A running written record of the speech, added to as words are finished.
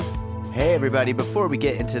Hey everybody, before we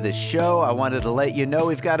get into the show, I wanted to let you know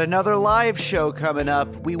we've got another live show coming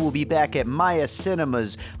up. We will be back at Maya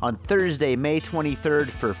Cinemas on Thursday, May 23rd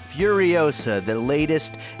for Furiosa, the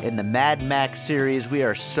latest in the Mad Max series. We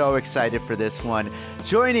are so excited for this one.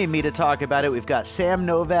 Joining me to talk about it, we've got Sam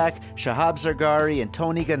Novak, Shahab Zargari, and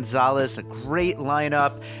Tony Gonzalez. A great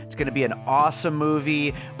lineup. It's going to be an awesome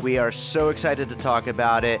movie. We are so excited to talk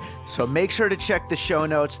about it. So make sure to check the show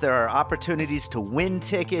notes. There are opportunities to win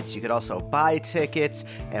tickets. You could also buy tickets,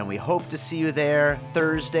 and we hope to see you there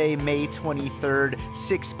Thursday, May 23rd,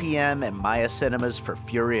 6 p.m. at Maya Cinemas for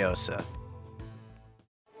Furiosa.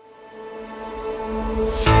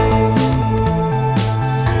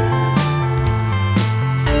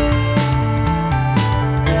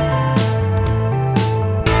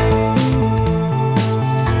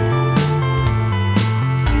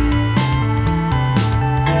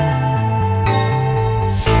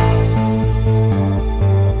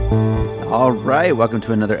 All right, welcome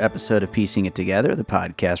to another episode of Piecing It Together, the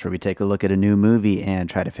podcast where we take a look at a new movie and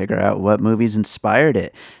try to figure out what movies inspired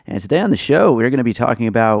it. And today on the show, we're going to be talking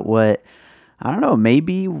about what, I don't know,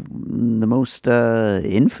 maybe the most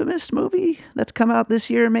infamous movie that's come out this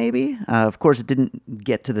year, maybe. Of course, it didn't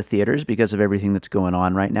get to the theaters because of everything that's going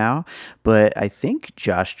on right now, but I think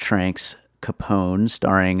Josh Trank's Capone,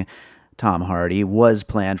 starring Tom Hardy, was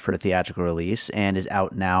planned for a theatrical release and is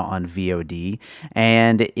out now on VOD,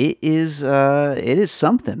 and it is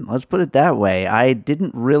something. Let's put it that way. I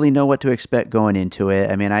didn't really know what to expect going into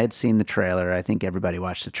it. I mean, I had seen the trailer. I think everybody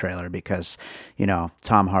watched the trailer because, you know,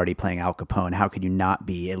 Tom Hardy playing Al Capone. How could you not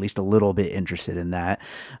be at least a little bit interested in that?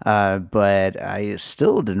 But I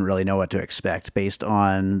still didn't really know what to expect based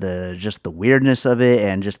on just the weirdness of it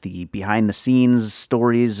and just the behind the scenes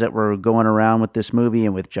stories that were going around with this movie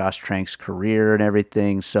and with Josh Trank's career and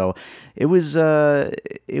everything. So it was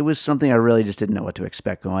something I really just didn't know what to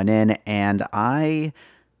expect going in, and I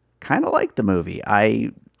kind of liked the movie.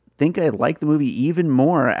 I think I like the movie even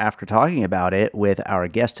more after talking about it with our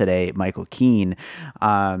guest today, Michael Keane.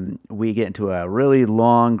 We get into a really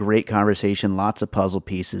long, great conversation, lots of puzzle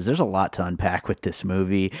pieces. There's a lot to unpack with this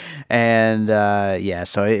movie. And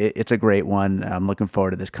so it's a great one. I'm looking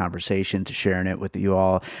forward to this conversation, to sharing it with you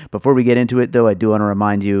all. Before we get into it, though, I do want to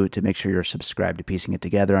remind you to make sure you're subscribed to Piecing It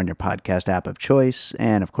Together on your podcast app of choice.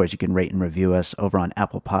 And, of course, you can rate and review us over on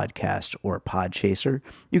Apple Podcasts or Podchaser.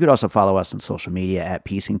 You could also follow us on social media at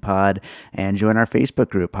Piecing Pod, and join our Facebook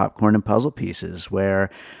group, Popcorn and Puzzle Pieces, where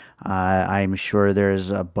I'm sure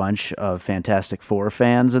there's a bunch of Fantastic Four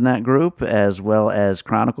fans in that group, as well as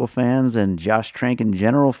Chronicle fans and Josh Trank in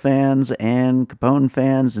general fans and Capone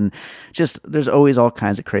fans, and just there's always all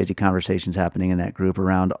kinds of crazy conversations happening in that group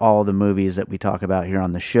around all the movies that we talk about here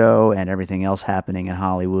on the show and everything else happening in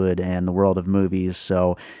Hollywood and the world of movies.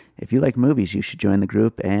 So if you like movies, you should join the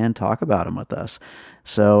group and talk about them with us.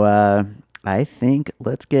 So I think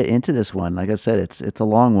let's get into this one. Like I said, it's a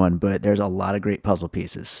long one, but there's a lot of great puzzle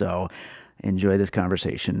pieces. So enjoy this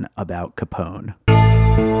conversation about Capone.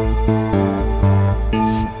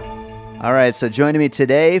 All right, so joining me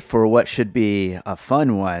today for what should be a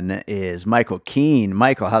fun one is Michael Keane.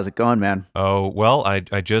 Michael, how's it going, man? Oh, well, I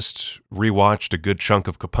just rewatched a good chunk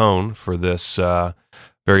of Capone for this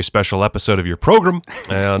very special episode of your program,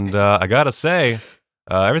 and I gotta say,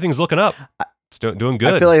 everything's looking up. It's doing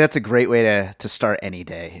good. I feel like that's a great way to start any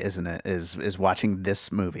day, isn't it? Is watching this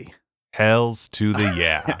movie. Hells to the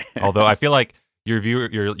yeah. Although I feel like your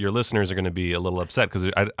listeners are going to be a little upset because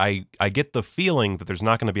I get the feeling that there's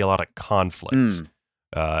not going to be a lot of conflict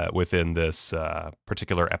within this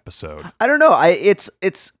particular episode. I don't know.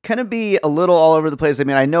 It's going to be a little all over the place. I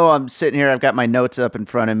mean, I know I'm sitting here. I've got my notes up in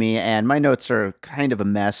front of me, and my notes are kind of a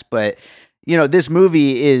mess. But you know, this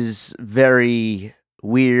movie is very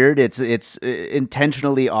weird. It's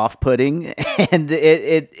intentionally off-putting, and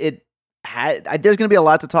there's going to be a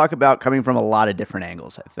lot to talk about coming from a lot of different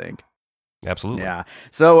angles, I think. Absolutely. Yeah.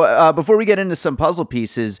 So before we get into some puzzle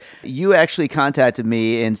pieces, you actually contacted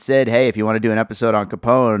me and said, hey, if you want to do an episode on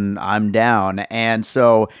Capone, I'm down. And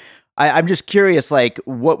so I'm just curious, like,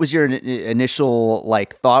 what was your initial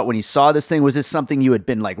thought when you saw this thing? Was this something you had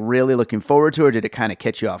been really looking forward to, or did it kind of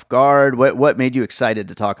catch you off guard? What made you excited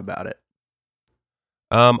to talk about it?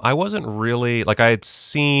 I wasn't really, I had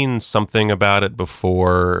seen something about it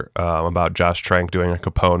before, about Josh Trank doing a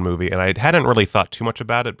Capone movie, and I hadn't really thought too much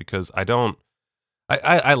about it because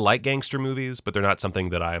I like gangster movies, but they're not something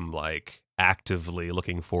that I'm actively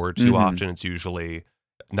looking forward to often. It's usually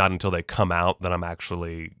not until they come out that I'm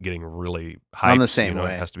actually getting really hyped. I'm the same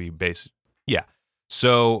way. It has to be based. Yeah.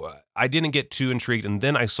 So I didn't get too intrigued, and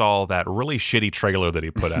then I saw that really shitty trailer that he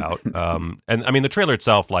put out. And I mean, the trailer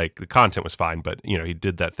itself, like the content was fine, but he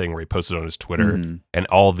did that thing where he posted on his Twitter, and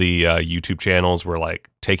all the YouTube channels were like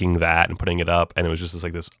taking that and putting it up, and it was just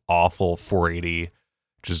this awful 480,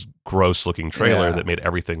 just gross looking trailer that made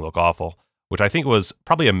everything look awful. Which I think was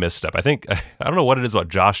probably a misstep. I don't know what it is about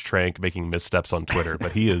Josh Trank making missteps on Twitter,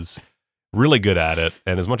 but he is really good at it.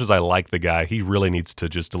 And as much as I like the guy, he really needs to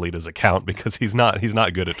just delete his account because he's not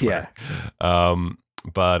good at Twitter.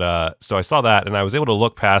 But so I saw that, and I was able to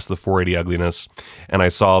look past the 480 ugliness, and I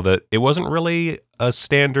saw that it wasn't really a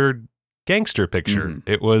standard gangster picture.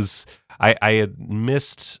 It was I had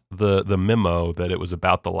missed the memo that it was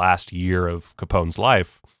about the last year of Capone's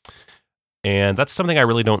life. And that's something I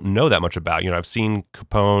really don't know that much about. I've seen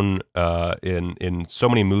Capone in so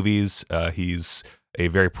many movies. He's a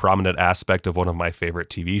very prominent aspect of one of my favorite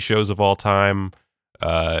TV shows of all time.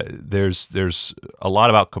 There's a lot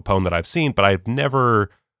about Capone that I've seen, but I've never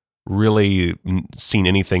really seen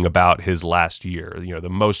anything about his last year. The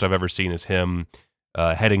most I've ever seen is him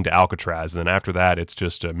heading to Alcatraz, and then after that, it's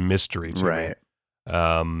just a mystery to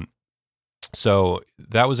me. So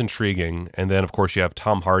that was intriguing. And then, of course, you have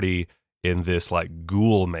Tom Hardy in this like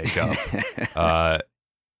ghoul makeup,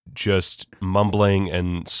 just mumbling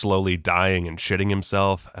and slowly dying and shitting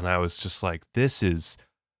himself. And I was just like, this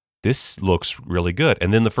looks really good.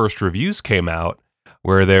 And then the first reviews came out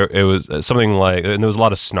where it was something like, and there was a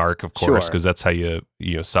lot of snark, of course, because that's how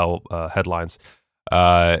you sell headlines.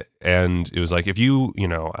 And it was like, if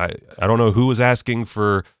I don't know who was asking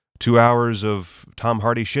for 2 hours of Tom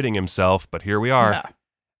Hardy shitting himself, but here we are. Yeah.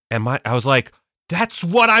 And I was like, that's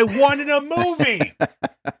what I want in a movie.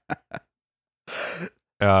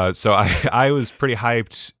 So I was pretty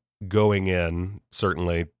hyped going in,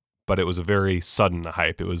 certainly, but it was a very sudden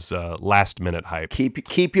hype. It was last minute hype.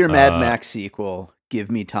 Keep your Mad Max sequel.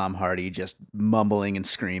 Give me Tom Hardy just mumbling and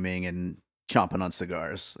screaming and chomping on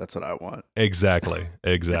cigars. That's what I want. Exactly.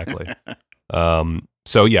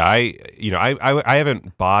 So yeah, I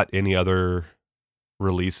haven't bought any other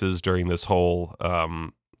releases during this whole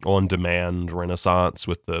on-demand renaissance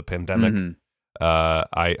with the pandemic.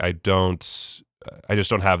 I just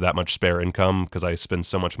don't have that much spare income because I spend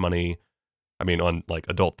so much money, on like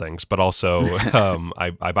adult things, but also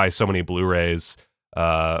I buy so many Blu-rays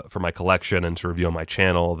for my collection and to review on my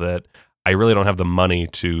channel that I really don't have the money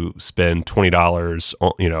to spend $20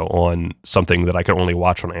 on something that I can only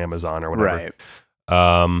watch on Amazon or whatever.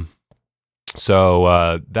 Right.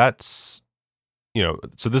 So that's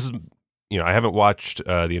so this is I haven't watched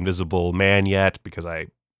The Invisible Man yet because I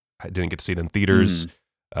didn't get to see it in theaters.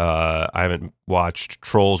 I haven't watched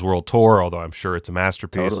Trolls World Tour, although I'm sure it's a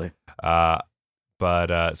masterpiece. Totally. But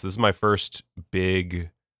so this is my first big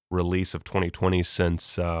release of 2020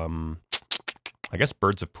 since I guess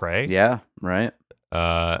Birds of Prey. Yeah, right.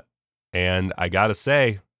 And I gotta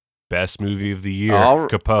say, best movie of the year,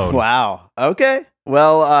 Capone. Wow. Okay.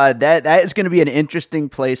 Well, that is going to be an interesting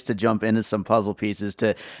place to jump into some puzzle pieces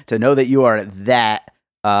to know that you are that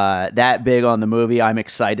big on the movie. I'm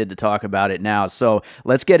excited to talk about it now. So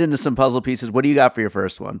let's get into some puzzle pieces. What do you got for your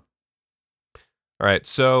first one? All right.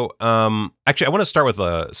 So actually, I want to start with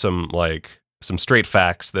some straight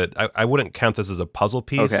facts that I wouldn't count this as a puzzle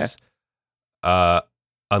piece. Okay.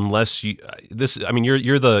 Unless you're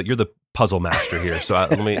the puzzle master here. So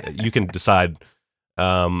you can decide.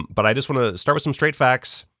 But I just want to start with some straight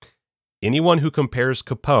facts. Anyone who compares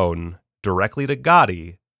Capone directly to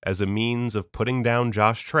Gotti as a means of putting down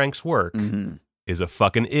Josh Trank's work is a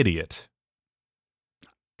fucking idiot.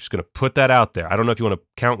 Just going to put that out there. I don't know if you want to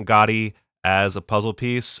count Gotti as a puzzle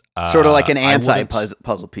piece. Sort of like an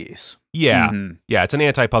anti-puzzle piece. Yeah. Yeah, it's an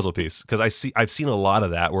anti-puzzle piece because I've seen a lot of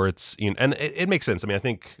that where it's, and it makes sense. I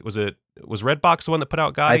think, was Redbox the one that put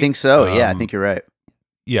out Gotti? I think so. Yeah, I think you're right.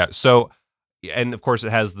 Yeah, so, and of course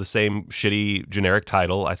it has the same shitty generic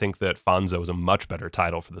title. I think that Fonzo is a much better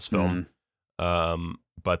title for this film.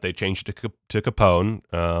 But they changed it to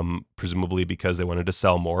Capone, presumably because they wanted to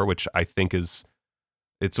sell more, which I think it's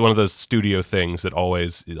one of those studio things that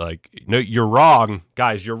always like, no, you're wrong,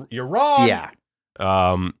 guys, you're wrong. Yeah.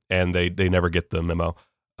 And they never get the memo.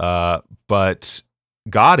 But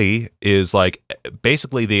Gotti is like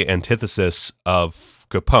basically the antithesis of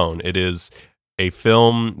Capone. It is a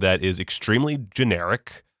film that is extremely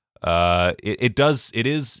generic. It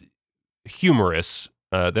is humorous.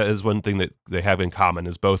 That is one thing that they have in common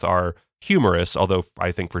is both are humorous, although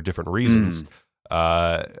I think for different reasons.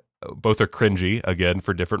 Both are cringy, again,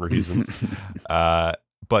 for different reasons.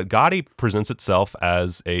 But Gotti presents itself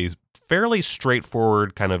as a fairly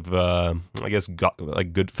straightforward kind of, I guess,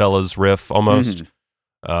 like Goodfellas riff almost.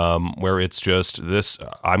 where it's just this: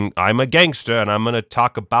 I'm a gangster and I'm going to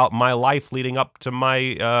talk about my life leading up to my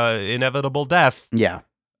inevitable death. Yeah.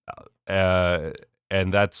 And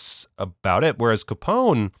that's about it. Whereas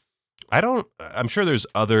Capone, I'm sure there's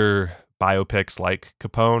other biopics like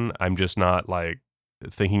Capone. I'm just not like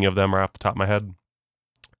thinking of them right off the top of my head.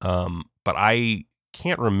 But I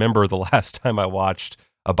can't remember the last time I watched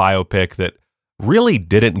a biopic that really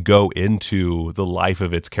didn't go into the life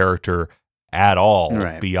of its character at all,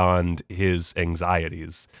 Right. beyond his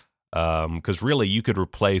anxieties. Because really, you could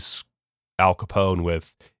replace Al Capone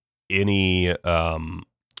with any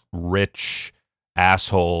rich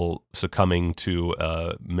asshole succumbing to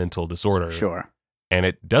a mental disorder. Sure. And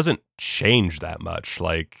it doesn't change that much.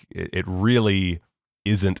 Like, it really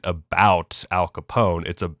isn't about Al Capone.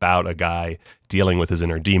 It's about a guy dealing with his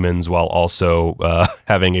inner demons while also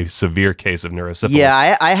having a severe case of neurosyphilis.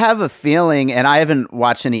 Yeah, I have a feeling, and I haven't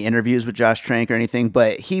watched any interviews with Josh Trank or anything,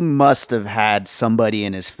 but he must have had somebody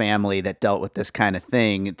in his family that dealt with this kind of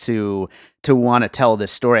thing to want to tell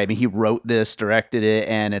this story. I mean, he wrote this, directed it,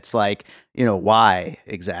 and it's like, why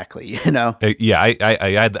exactly, Yeah,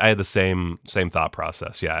 I had the same thought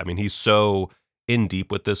process. Yeah, I mean, he's so in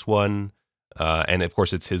deep with this one. And of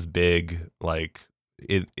course, it's his big, like,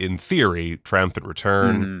 in theory, triumphant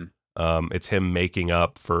return. It's him making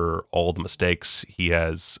up for all the mistakes he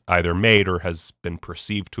has either made or has been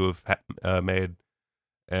perceived to have made.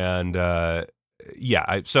 And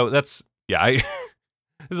so that's this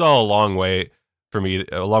is all a long way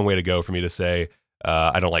to go for me to say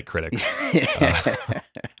I don't like critics.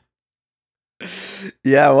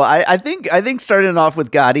 Yeah, well, I think starting off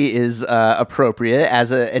with Gotti is appropriate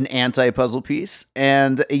as an anti-puzzle piece,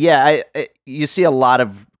 and yeah, you see a lot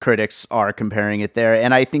of critics are comparing it there,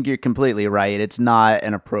 and I think you're completely right. It's not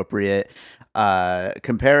an appropriate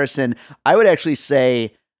comparison. I would actually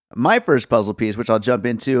say my first puzzle piece, which I'll jump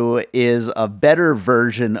into, is a better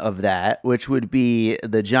version of that, which would be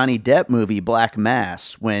the Johnny Depp movie Black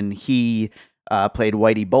Mass, when he played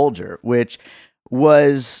Whitey Bulger, which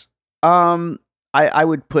was I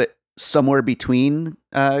would put somewhere between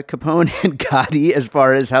Capone and Gotti as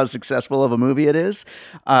far as how successful of a movie it is.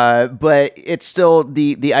 But it's still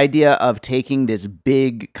the idea of taking this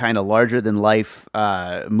big, kind of larger than life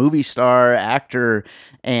movie star actor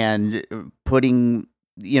and putting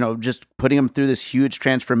him through this huge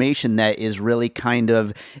transformation that is really kind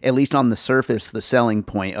of, at least on the surface, the selling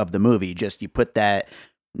point of the movie. Just you put that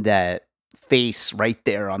face right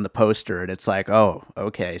there on the poster, and it's like, oh,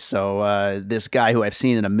 okay, so this guy who I've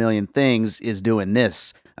seen in a million things is doing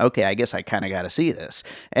this. Okay, I guess I kind of got to see this.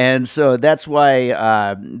 And so that's why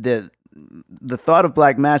the thought of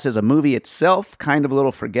Black Mass as a movie itself kind of a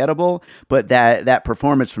little forgettable, but that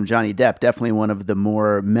performance from Johnny Depp, definitely one of the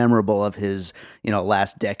more memorable of his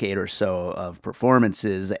last decade or so of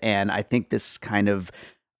performances. And I think this kind of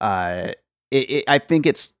I think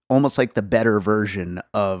it's almost like the better version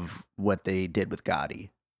of what they did with Gotti.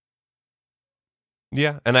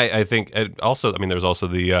 Yeah, and I think also, I mean, there's also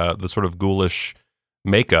the sort of ghoulish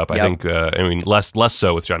makeup. Yep. I think, I mean, less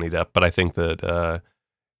so with Johnny Depp, but I think that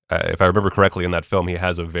if I remember correctly, in that film, he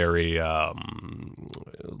has a very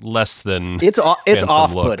less than it's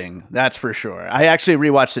off-putting. Look. That's for sure. I actually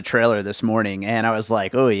rewatched the trailer this morning, and I was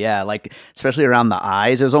like, oh yeah, like especially around the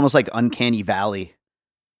eyes, it was almost like Uncanny Valley.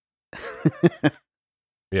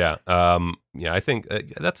 Yeah. I think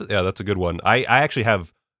that's a good one. I actually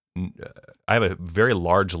have a very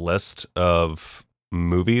large list of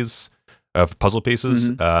movies, of puzzle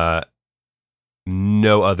pieces.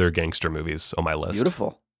 No other gangster movies on my list.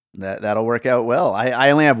 Beautiful. That'll work out well.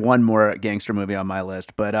 I only have one more gangster movie on my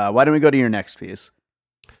list, but why don't we go to your next piece?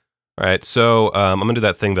 All right, so I'm gonna do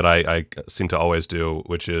that thing that I seem to always do,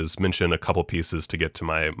 which is mention a couple pieces to get to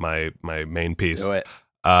my main piece. Do it.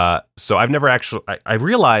 So I've never actually, I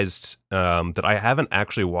realized that I haven't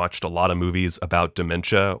actually watched a lot of movies about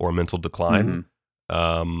dementia or mental decline.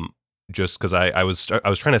 Just because I was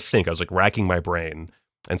trying to think, I was like racking my brain.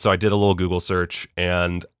 And so I did a little Google search,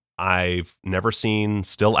 and I've never seen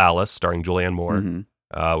Still Alice, starring Julianne Moore,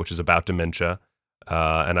 which is about dementia.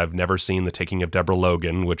 And I've never seen The Taking of Deborah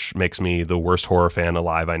Logan, which makes me the worst horror fan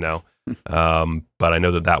alive, I know. But I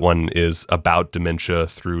know that one is about dementia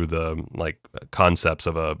through the concepts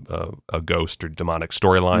of a ghost or demonic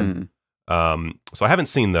storyline. So I haven't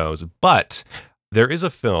seen those, but there is a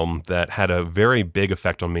film that had a very big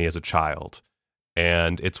effect on me as a child,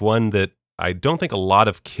 and it's one that I don't think a lot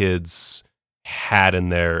of kids had in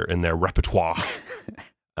their repertoire.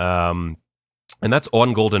 And that's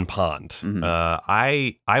On Golden Pond.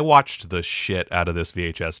 I watched the shit out of this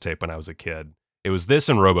VHS tape when I was a kid. It was this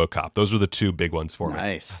and RoboCop. Those were the two big ones for me.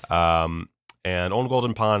 Nice. And On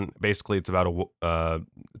Golden Pond, basically, it's about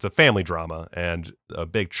it's a family drama, and a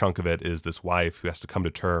big chunk of it is this wife who has to come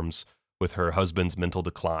to terms with her husband's mental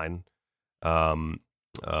decline.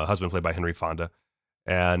 Husband played by Henry Fonda,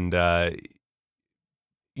 and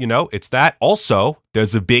it's that. Also,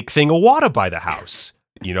 there's a big thing of water by the house.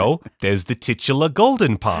 There's the titular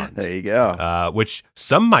Golden Pond. There you go. Which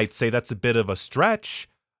some might say that's a bit of a stretch,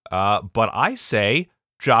 but I say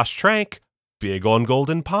Josh Trank, big On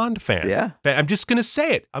Golden Pond fan. Yeah. I'm just going to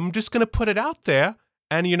say it. I'm just going to put it out there.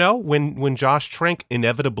 And, when Josh Trank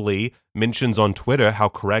inevitably mentions on Twitter how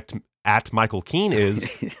correct at Michael Keane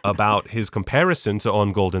is about his comparison to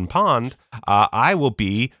On Golden Pond, I will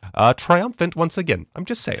be triumphant once again. I'm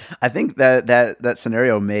just saying. I think that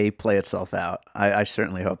scenario may play itself out. I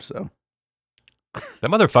certainly hope so.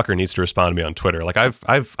 That motherfucker needs to respond to me on Twitter. Like I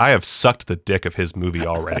have sucked the dick of his movie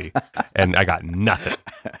already, and I got nothing.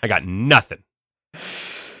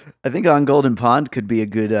 I think On Golden Pond could be a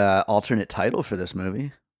good alternate title for this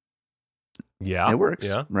movie. Yeah, it works.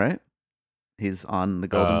 Yeah, right. He's on the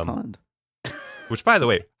Golden Pond. Which, by the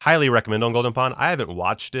way, highly recommend On Golden Pond. I haven't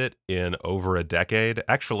watched it in over a decade.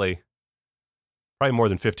 Actually, probably more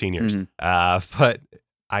than 15 years. But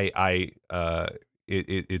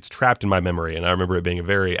it's trapped in my memory, and I remember it being a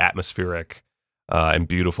very atmospheric and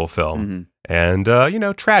beautiful film, and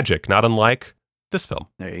tragic, not unlike this film.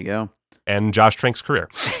 There you go. And Josh Trank's career.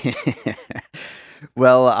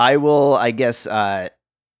 Well, I will, I guess,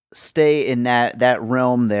 stay in that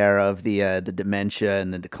realm there of the dementia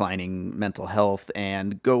and the declining mental health,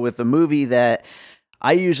 and go with a movie that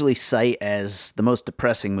I usually cite as the most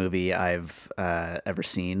depressing movie I've ever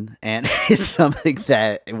seen, and it's something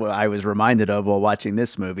that I was reminded of while watching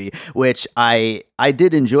this movie, which I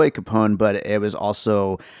did enjoy Capone, but it was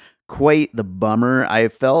also quite the bummer I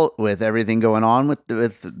felt with everything going on with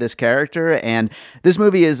this character. And this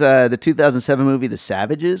movie is the 2007 movie The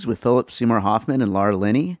Savages with Philip Seymour Hoffman and Laura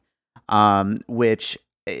Linney, which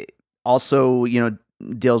also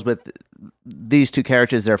deals with these two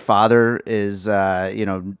characters. Their father is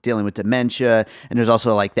dealing with dementia, and there's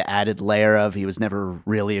also like the added layer of he was never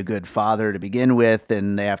really a good father to begin with,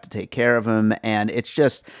 and they have to take care of him, and it's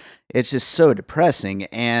just so depressing.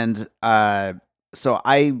 And so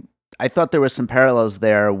I thought there was some parallels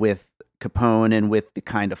there with Capone and with the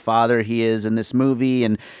kind of father he is in this movie,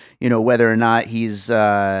 and whether or not he's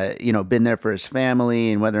been there for his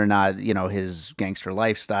family, and whether or not his gangster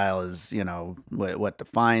lifestyle is what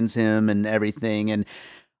defines him and everything,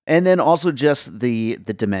 and then also just the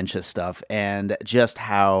dementia stuff, and just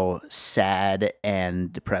how sad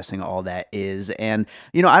and depressing all that is. And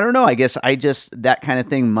I don't know, I guess that kind of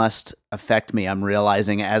thing must affect me. I'm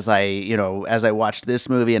realizing as I watched this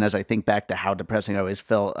movie, and as I think back to how depressing I always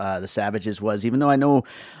felt The Savages was, even though I know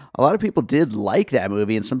a lot of people did like that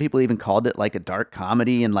movie, and some people even called it like a dark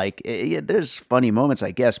comedy, and like there's funny moments,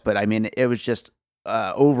 I guess, but I mean, it was just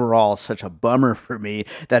overall such a bummer for me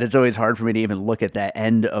that it's always hard for me to even look at that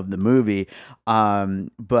end of the movie.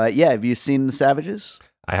 But yeah, have you seen The Savages?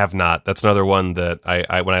 I have not. That's another one that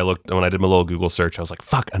I when I did my little Google search, I was like,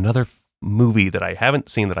 fuck, another movie that I haven't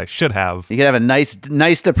seen that I should have. You could have a nice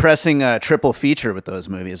depressing triple feature with those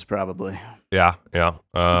movies, probably. Yeah.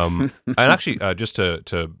 And actually, just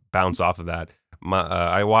to bounce off of that,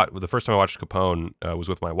 the first time I watched Capone was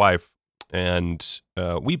with my wife, and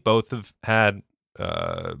we both have had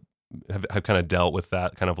have kind of dealt with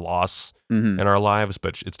that kind of loss in our lives,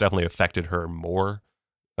 but it's definitely affected her more.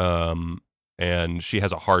 And she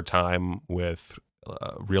has a hard time with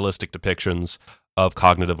realistic depictions of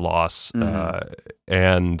cognitive loss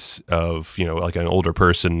and of like an older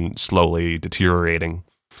person slowly deteriorating.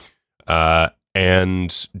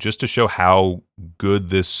 And just to show how good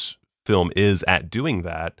this film is at doing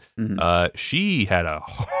that, she had a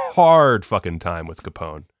hard fucking time with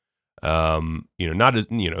Capone. Not as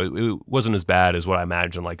it wasn't as bad as what I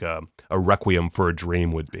imagine like a Requiem for a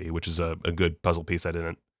Dream would be, which is a good puzzle piece I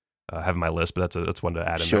didn't have on my list, but that's one to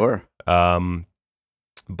add in. Sure. There.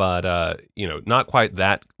 But not quite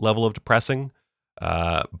that level of depressing.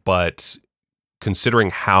 But considering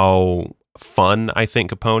how fun I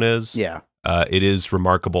think Capone is, it is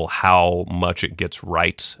remarkable how much it gets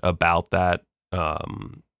right about that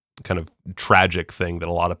kind of tragic thing that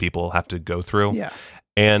a lot of people have to go through. Yeah.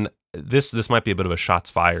 And this might be a bit of a shots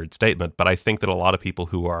fired statement, but I think that a lot of people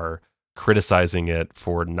who are criticizing it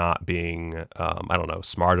for not being,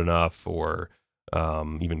 smart enough or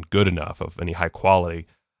even good enough of any high quality,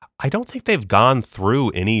 I don't think they've gone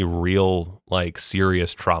through any real like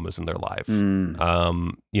serious traumas in their life.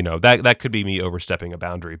 That could be me overstepping a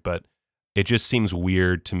boundary, but it just seems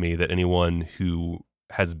weird to me that anyone who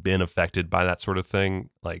has been affected by that sort of thing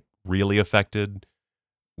like really affected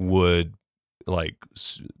would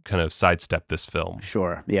kind of sidestep this film.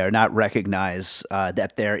 Sure. Yeah, or not recognize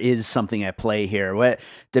that there is something at play here.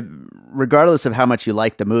 Regardless of how much you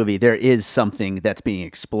like the movie, there is something that's being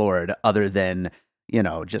explored other than,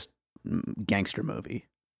 just gangster movie.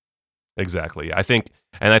 Exactly. I think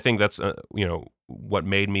that's what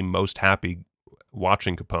made me most happy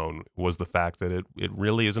watching Capone was the fact that it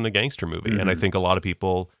really isn't a gangster movie, and I think a lot of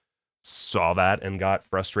people saw that and got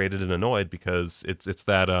frustrated and annoyed because it's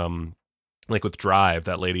that like with Drive,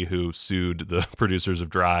 that lady who sued the producers of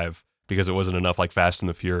Drive because it wasn't enough like Fast and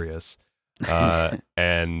the Furious, and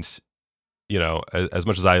as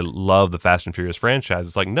much as I love the Fast and Furious franchise,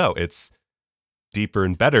 it's like no, it's deeper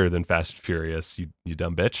and better than Fast and Furious, you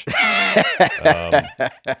dumb bitch.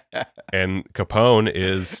 And Capone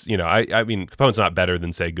is, I mean, Capone's not better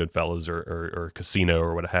than, say, Goodfellas or Casino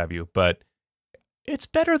or what have you, but it's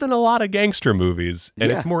better than a lot of gangster movies,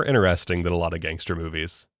 and it's more interesting than a lot of gangster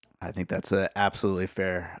movies. I think that's an absolutely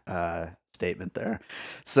fair statement there.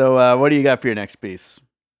 So what do you got for your next piece?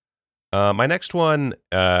 My next one,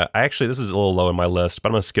 this is a little low on my list, but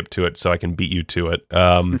I'm going to skip to it so I can beat you to it.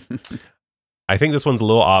 I think this one's a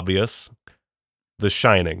little obvious. The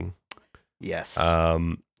Shining. Yes.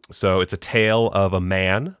 So it's a tale of a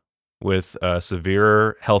man with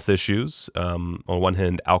severe health issues. On one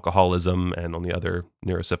hand, alcoholism, and on the other,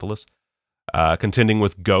 neurosyphilis. Contending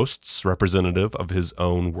with ghosts representative of his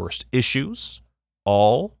own worst issues,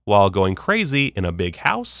 all while going crazy in a big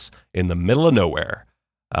house in the middle of nowhere.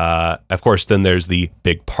 Of course, then there's the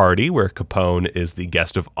big party where Capone is the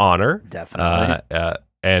guest of honor. Definitely.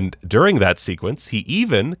 And during that sequence, he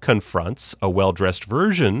even confronts a well-dressed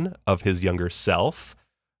version of his younger self,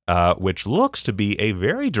 which looks to be a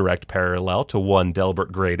very direct parallel to one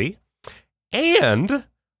Delbert Grady. And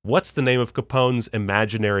what's the name of Capone's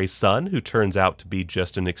imaginary son, who turns out to be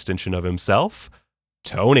just an extension of himself?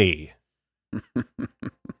 Tony.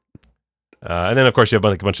 And then, of course, you have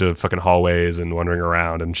a bunch of fucking hallways and wandering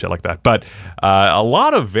around and shit like that. But a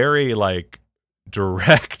lot of very,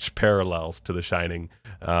 direct parallels to The Shining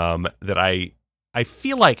that I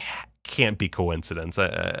feel like can't be coincidence.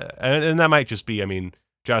 And that might just be, I mean,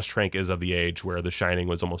 Josh Trank is of the age where The Shining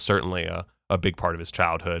was almost certainly a big part of his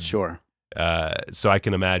childhood. Sure. So I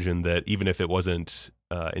can imagine that even if it wasn't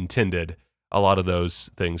intended, a lot of those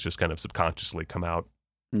things just kind of subconsciously come out.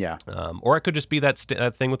 Yeah. Or it could just be that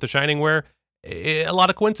thing with The Shining where a lot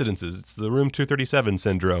of coincidences. It's the Room 237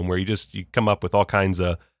 syndrome where you come up with all kinds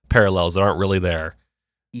of parallels that aren't really there.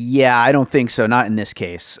 Yeah, I don't think so. Not in this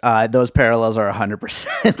case. Those parallels are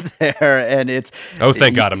 100% there, and it's. Oh,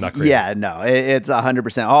 thank God, I'm not crazy. Yeah, no, it's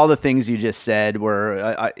 100%. All the things you just said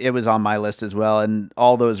were. It was on my list as well, and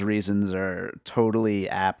all those reasons are totally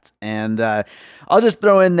apt. And I'll just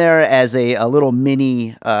throw in there as a little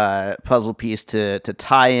mini puzzle piece to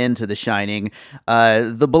tie into The Shining,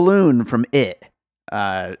 the balloon from It.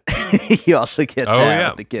 You also get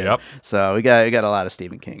that with the kid. Yep. So we got a lot of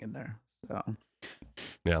Stephen King in there. So.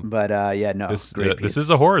 Yeah, but no. This is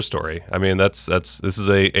a horror story. I mean, this is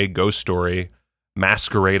a ghost story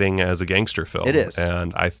masquerading as a gangster film. It is,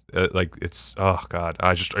 and it's oh god,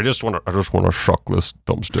 I just want to suck this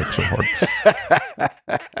thumbstick so hard.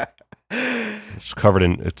 It's covered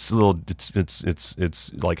in it's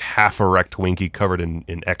like half erect Winky covered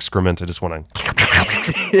in excrement. I just want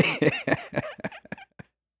to.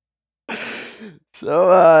 So,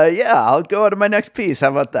 I'll go on to my next piece. How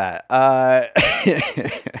about that?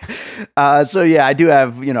 So yeah, I do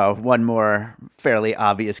have, one more fairly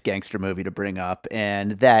obvious gangster movie to bring up,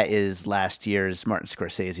 and that is last year's Martin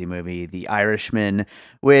Scorsese movie, The Irishman,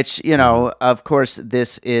 which, of course,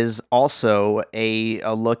 this is also a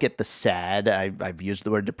look at the sad, I've used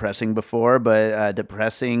the word depressing before, but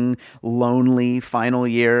depressing, lonely final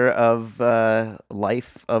year of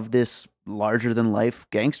life of this larger-than-life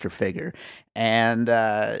gangster figure. And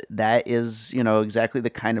that is, exactly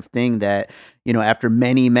the kind of thing that, after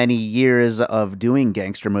many, many years of doing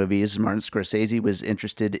gangster movies, Martin Scorsese was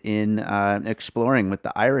interested in exploring with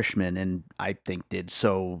The Irishman, and I think did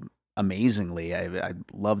so amazingly. I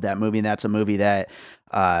love that movie, and that's a movie that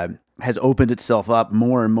has opened itself up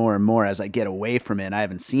more and more and more as I get away from it. And I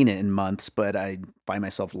haven't seen it in months, but I find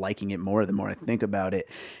myself liking it more the more I think about it.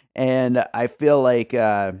 And I feel like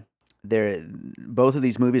both of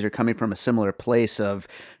these movies are coming from a similar place of,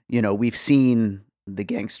 we've seen the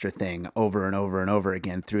gangster thing over and over and over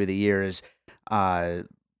again through the years.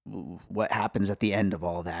 What happens at the end of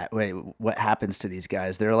all that? What happens to these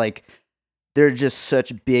guys? They're just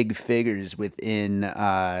such big figures within,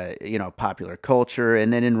 popular culture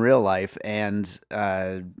and then in real life. And,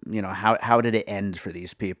 how did it end for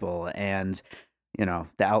these people? And the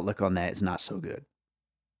outlook on that is not so good.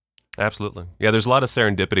 Absolutely. Yeah, there's a lot of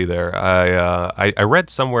serendipity there. I read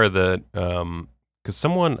somewhere that because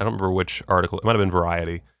someone, I don't remember which article, it might have been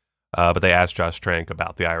Variety, but they asked Josh Trank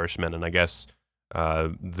about The Irishman, and I guess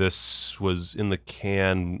this was in the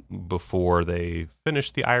can before they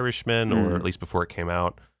finished The Irishman, or at least before it came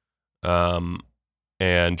out.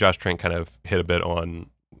 And Josh Trank kind of hit a bit on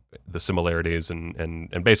the similarities and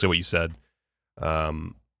basically what you said.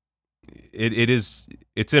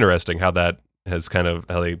 It's interesting how that has kind of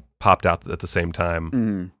how they popped out at the same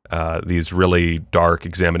time. These really dark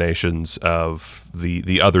examinations of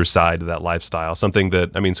the other side of that lifestyle, something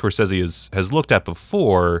that Scorsese has looked at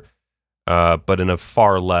before, but in a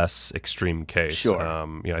far less extreme case. Sure.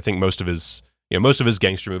 I think most of his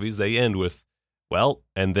gangster movies, they end with, well,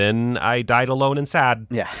 and then I died alone and sad,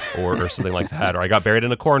 yeah, or something like that, or I got buried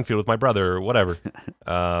in a cornfield with my brother, or whatever.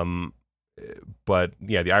 But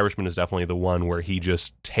yeah, The Irishman is definitely the one where he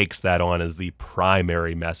just takes that on as the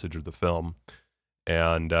primary message of the film.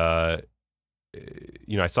 And I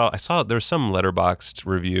saw there's some Letterboxd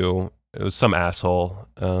review. It was some asshole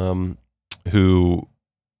who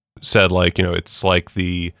said, like, it's like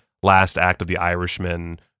the last act of The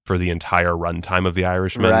Irishman for the entire runtime of The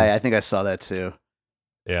Irishman. Right, I think I saw that too.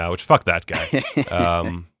 Yeah, which, fuck that guy.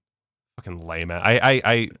 Fucking lame.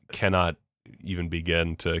 I cannot even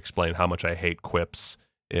begin to explain how much I hate quips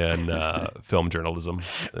in film journalism.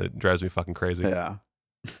 It drives me fucking crazy. Yeah.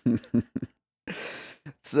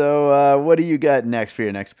 So what do you got next for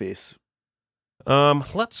your next piece?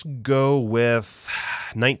 Let's go with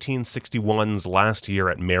 1961's Last Year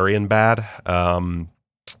at Marienbad.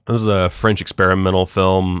 This is a French experimental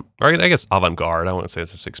film, or I guess avant-garde. I wouldn't say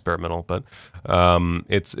it's just experimental, but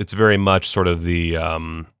it's very much sort of the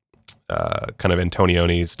kind of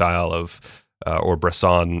Antonioni style of, or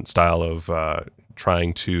Bresson style of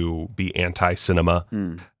trying to be anti-cinema.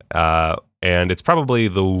 And it's probably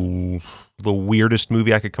the weirdest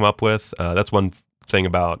movie I could come up with. That's one thing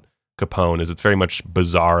about Capone, is it's very much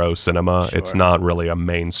bizarro cinema. Sure. It's not really a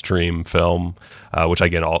mainstream film, which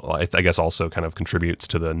again, I guess also kind of contributes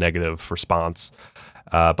to the negative response.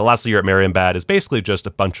 But Last Year at Marienbad is basically just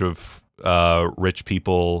a bunch of rich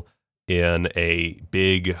people in a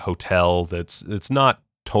big hotel it's not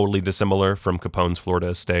totally dissimilar from Capone's Florida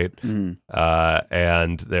estate.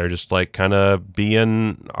 And they're just like kind of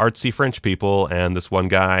being artsy French people. And this one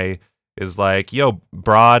guy is like, yo,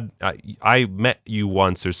 broad, I met you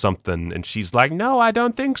once or something. And she's like, no, I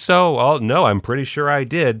don't think so. Oh, no, I'm pretty sure I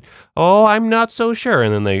did. Oh, I'm not so sure.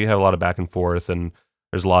 And then they have a lot of back and forth, and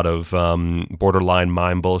there's a lot of borderline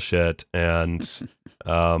mime bullshit. And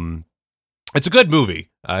it's a good movie,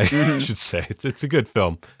 I should say. It's a good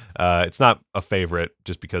film. It's not a favorite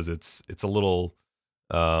just because it's a little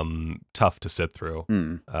tough to sit through.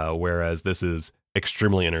 Whereas this is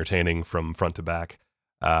extremely entertaining from front to back.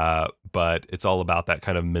 But it's all about that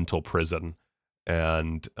kind of mental prison.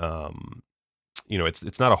 And,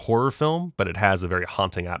 it's not a horror film, but it has a very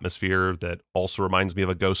haunting atmosphere that also reminds me of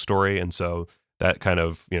a ghost story. And so that kind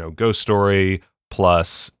of, ghost story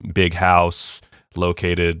plus big house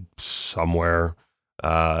located somewhere,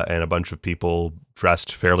 and a bunch of people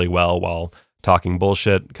dressed fairly well while talking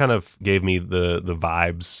bullshit kind of gave me the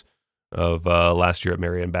vibes of Last Year at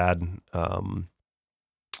Marienbad.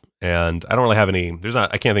 And I don't really have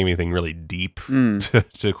I can't think of anything really deep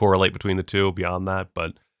to correlate between the two beyond that.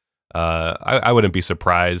 But I wouldn't be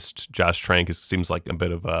surprised. Josh Trank seems like a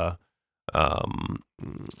bit of a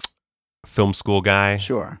film school guy.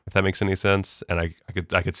 Sure. If that makes any sense. And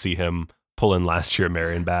I could see him pulling Last Year at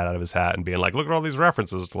Marienbad out of his hat and being like, look at all these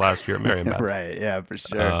references to Last Year at Marienbad. Right. Yeah, for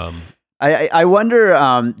sure. I wonder,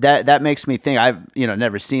 that makes me think. I've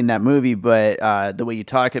never seen that movie, but the way you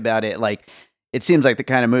talk about it, like, it seems like the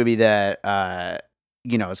kind of movie that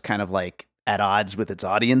is kind of like at odds with its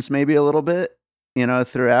audience, maybe a little bit,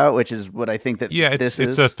 throughout, which is what I think that. Yeah, it's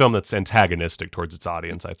a film that's antagonistic towards its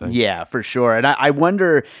audience, I think. Yeah, for sure. And I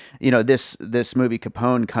wonder, this movie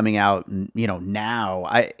Capone coming out,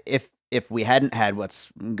 now, if we hadn't had what's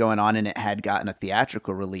going on and it had gotten a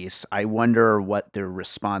theatrical release, I wonder what the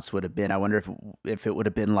response would have been. I wonder if it would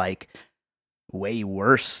have been like way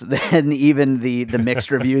worse than even the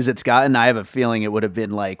mixed reviews it's gotten. I have a feeling it would have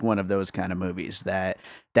been like one of those kind of movies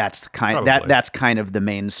that's kind of the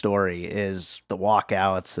main story, is the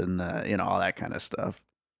walkouts and the all that kind of stuff.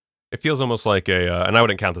 It feels almost like and I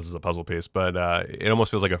wouldn't count this as a puzzle piece, but it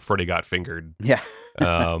almost feels like a Freddy Got Fingered. Yeah.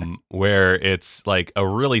 Where it's like a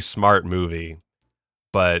really smart movie,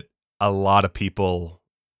 but a lot of people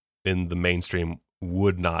in the mainstream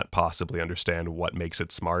would not possibly understand what makes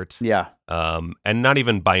it smart. Yeah. And not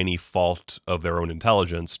even by any fault of their own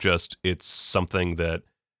intelligence, just it's something that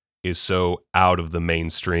is so out of the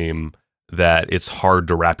mainstream that it's hard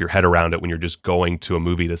to wrap your head around it when you're just going to a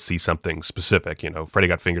movie to see something specific. Freddy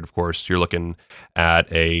Got Fingered, of course, you're looking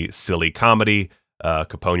at a silly comedy.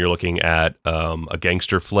 Capone, you're looking at a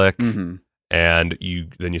gangster flick. Mm-hmm. And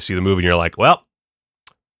then you see the movie and you're like, well,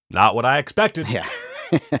 not what I expected. Yeah.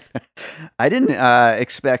 I didn't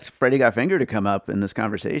expect Freddy Got Fingered to come up in this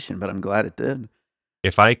conversation, but I'm glad it did.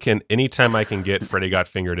 Anytime I can get Freddy Got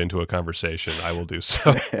Fingered into a conversation, I will do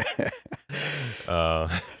so.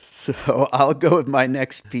 So I'll go with my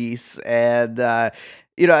next piece. And, I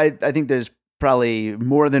think there's probably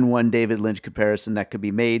more than one David Lynch comparison that could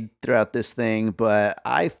be made throughout this thing, but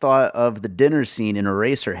I thought of the dinner scene in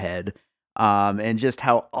Eraserhead. And just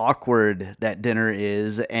how awkward that dinner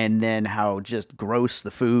is, and then how just gross the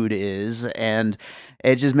food is. And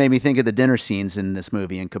it just made me think of the dinner scenes in this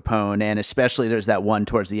movie in Capone. And especially there's that one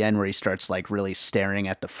towards the end where he starts like really staring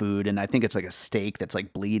at the food. And I think it's like a steak that's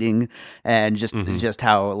like bleeding, and just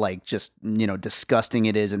how like, disgusting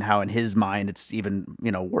it is, and how in his mind it's even,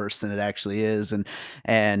 worse than it actually is, and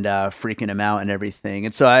freaking him out and everything.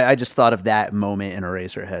 And so I just thought of that moment in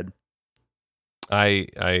Eraserhead.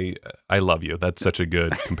 I love you. That's such a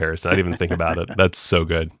good comparison. I didn't even think about it. That's so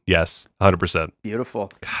good. Yes, 100%.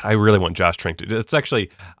 Beautiful. God, I really want Josh Trank to. It's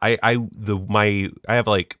actually I have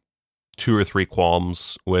like 2 or 3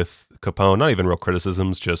 qualms with Capone. Not even real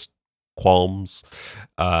criticisms, just qualms.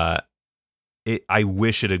 I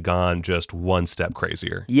wish it had gone just one step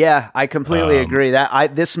crazier. Yeah, I completely agree.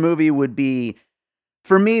 This movie would be,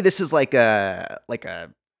 for me, this is like a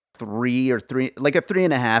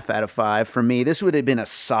 3.5 out of 5 for me. This would have been a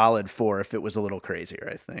solid 4 if it was a little crazier,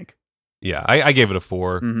 I think. Yeah, I gave it a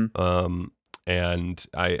 4. Mm-hmm. And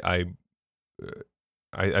I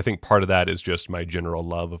think part of that is just my general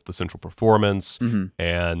love of the central performance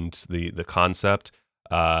and the concept.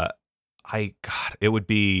 It would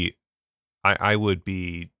be, I would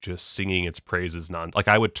be just singing its praises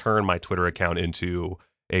I would turn my Twitter account into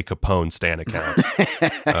a Capone Stan account.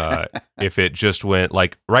 If it just went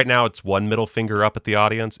like right now, it's 1 middle finger up at the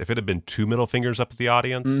audience. If it had been 2 middle fingers up at the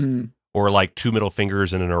audience, or like 2 middle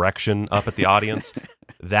fingers and an erection up at the audience,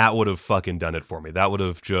 that would have fucking done it for me. That would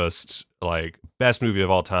have just like best movie of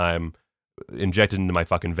all time injected into my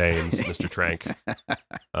fucking veins, Mr. Trank.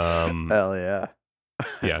 Hell yeah.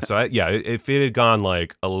 Yeah. So if it had gone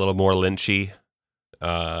like a little more Lynchy,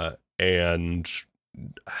 and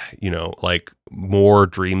like more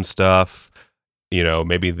dream stuff,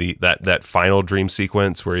 maybe that final dream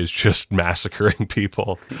sequence where he's just massacring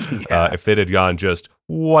people. Yeah. If it had gone just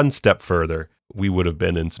one step further, we would have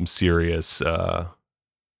been in some serious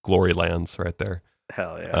glory lands right there.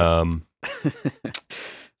 Hell yeah.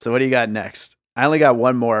 So what do you got next? I only got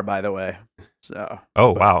one more, by the way. So.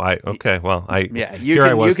 Oh wow! You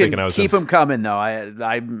can keep them coming though.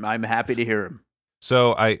 I'm happy to hear them.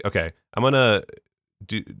 So I'm gonna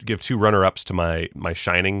give 2 runner-ups to my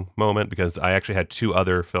Shining moment, because I actually had 2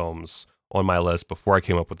 other films on my list before I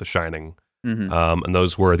came up with The Shining, and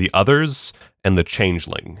those were The Others and The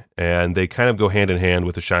Changeling, and they kind of go hand in hand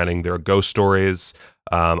with The Shining. They're ghost stories.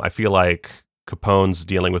 I feel like Capone's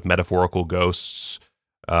dealing with metaphorical ghosts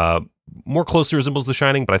more closely resembles The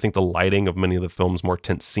Shining, but I think the lighting of many of the film's more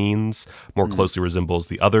tense scenes more closely resembles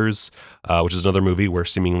The Others, which is another movie where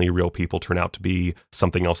seemingly real people turn out to be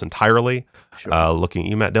something else entirely. Sure. Looking at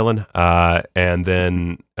you, Matt Dillon. And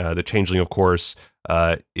then The Changeling, of course,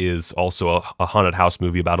 is also a haunted house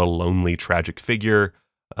movie about a lonely, tragic figure.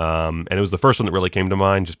 And it was the first one that really came to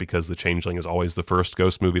mind, just because The Changeling is always the first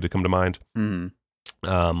ghost movie to come to mind. Which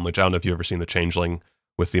I don't know if you've ever seen The Changeling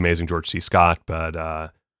with the amazing George C. Scott,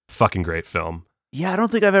 but fucking great film. Yeah, I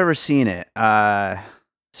don't think I've ever seen it.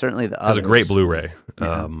 Certainly The Others. It's a great Blu-ray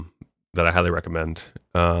that I highly recommend.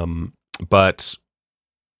 But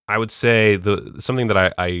I would say something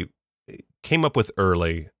that I came up with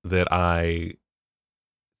early that I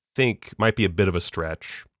think might be a bit of a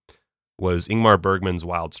stretch was Ingmar Bergman's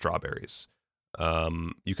Wild Strawberries.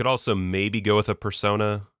 You could also maybe go with a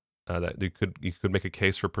Persona. That you could make a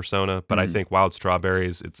case for Persona, but I think Wild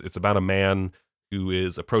Strawberries, it's about a man who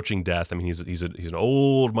is approaching death. I mean, he's an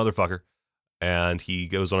old motherfucker, and he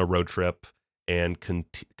goes on a road trip and kind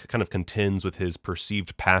of contends with his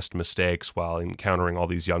perceived past mistakes while encountering all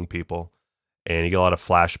these young people, and you get a lot of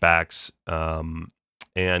flashbacks.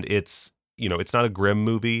 And it's not a grim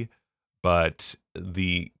movie, but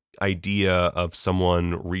the idea of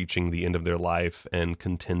someone reaching the end of their life and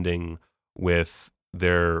contending with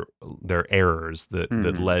their errors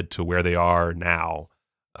that led to where they are now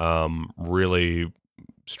really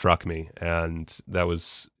struck me, and that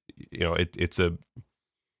was, it's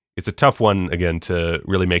a tough one again to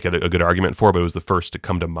really make it a good argument for, but it was the first to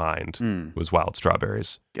come to mind. Mm, Was Wild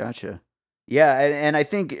Strawberries. gotcha. Yeah, and I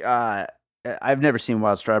think I've never seen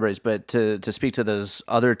Wild Strawberries, but to speak to those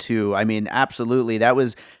other two, I mean, absolutely, that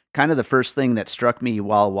was kind of the first thing that struck me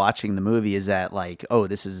while watching the movie is that like, oh,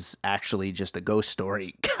 this is actually just a ghost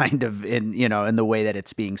story, kind of in the way that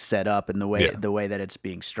it's being set up and Yeah. the way that it's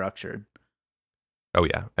being structured. Oh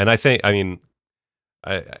yeah, and I mean,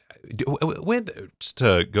 when, just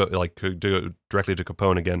to go directly to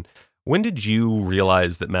Capone again, when did you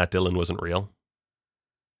realize that Matt Dillon wasn't real?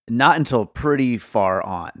 Not until pretty far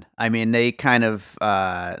on. I mean, they kind of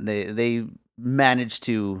they managed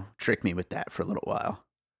to trick me with that for a little while.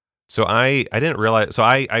 So I didn't realize. So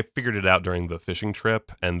I figured it out during the fishing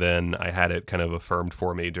trip, and then I had it kind of affirmed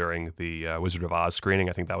for me during the Wizard of Oz screening.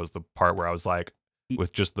 I think that was the part where I was like,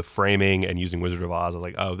 with just the framing and using Wizard of Oz, I was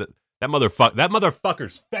like, oh, that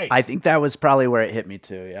motherfucker's fake. I think that was probably where it hit me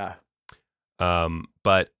too. Yeah.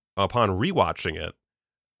 But upon rewatching it,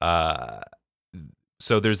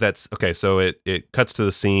 so there's that. Okay, so it cuts to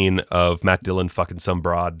the scene of Matt Dillon fucking some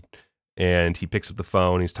broad, and he picks up the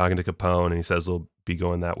phone. He's talking to Capone, and he says they'll be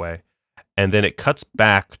going that way, and then it cuts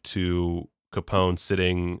back to Capone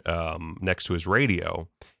sitting next to his radio,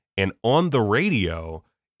 and on the radio,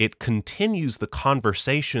 it continues the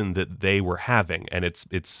conversation that they were having, and it's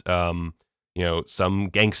some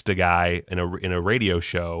gangsta guy in a radio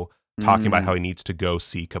show talking about how he needs to go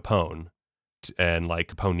see Capone, and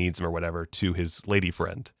like Capone needs him or whatever, to his lady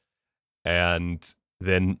friend. And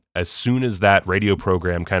then as soon as that radio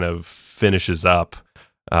program kind of finishes up,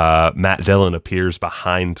 Matt Dillon appears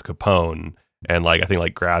behind Capone and I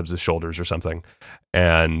think grabs his shoulders or something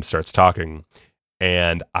and starts talking.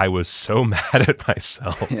 And I was so mad at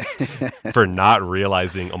myself for not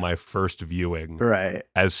realizing on my first viewing, Right.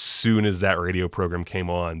 as soon as that radio program came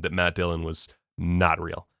on, that Matt Dillon was not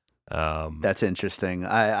real. That's interesting.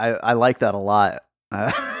 I like that a lot.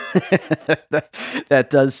 That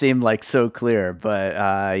does seem like so clear,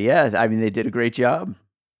 but yeah, I mean, they did a great job.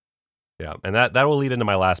 Yeah, and that will lead into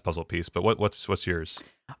my last puzzle piece. But what's yours?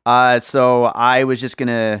 So I was just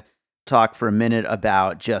gonna talk for a minute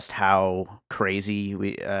about just how crazy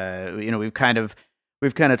we've kind of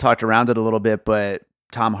talked around it a little bit, but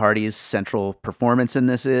Tom Hardy's central performance in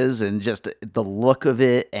this is, and just the look of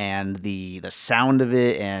it and the sound of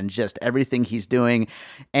it and just everything he's doing.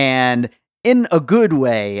 And in a good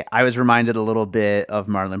way, I was reminded a little bit of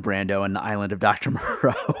Marlon Brando and the Island of Dr.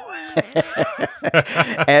 Moreau.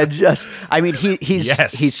 And just, I mean,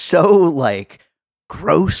 he's so like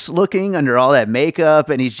gross looking under all that makeup,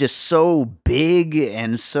 and he's just so big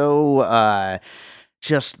and so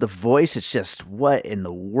just the voice, it's just, what in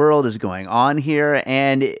the world is going on here?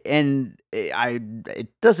 And it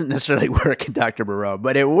doesn't necessarily work in Dr. Moreau,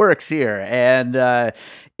 but it works here. And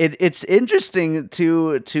it's interesting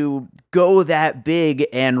to go that big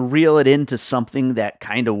and reel it into something that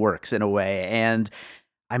kind of works in a way. And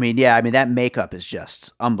I mean, that makeup is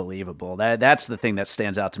just unbelievable. That's the thing that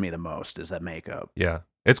stands out to me the most, is that makeup. Yeah,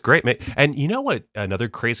 it's great. And you know what? Another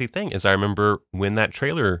crazy thing is, I remember when that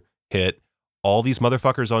trailer hit, all these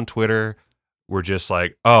motherfuckers on Twitter were just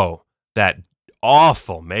like, oh, that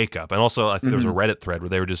awful makeup. And also, I think there was a Reddit thread where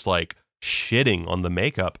they were just like shitting on the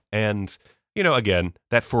makeup. And, again,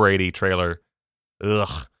 that 480 trailer,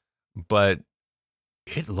 ugh. But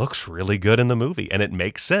it looks really good in the movie, and it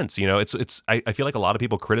makes sense. I feel like a lot of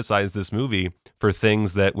people criticize this movie for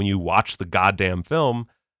things that, when you watch the goddamn film,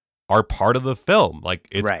 are part of the film. Like,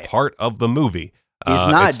 it's Right. part of the movie. He's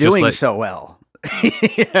not doing so well.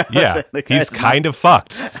 Yeah, he's kind of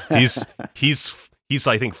fucked. He's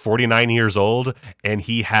I think 49 years old, and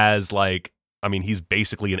he has he's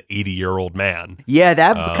basically an 80-year-old man. Yeah,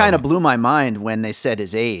 that kind of blew my mind when they said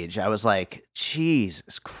his age. I was like,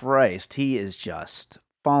 Jesus Christ, he is just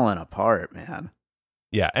falling apart, man.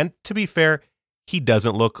 Yeah, and to be fair, he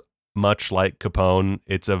doesn't look much like Capone.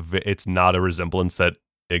 It's not a resemblance that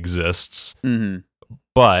exists. Mm-hmm.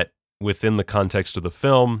 But within the context of the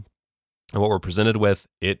film and what we're presented with,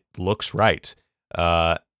 it looks right.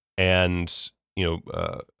 And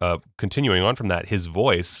continuing on from that, his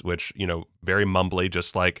voice, which, very mumbly,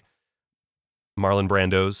 just like Marlon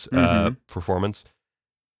Brando's performance,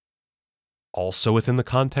 also within the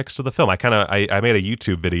context of the film. I made a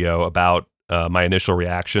YouTube video about my initial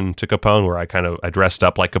reaction to Capone, where I dressed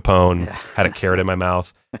up like Capone, had a carrot in my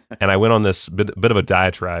mouth, and I went on this bit of a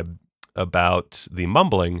diatribe about the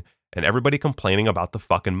mumbling, and everybody complaining about the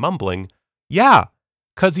fucking mumbling. Yeah,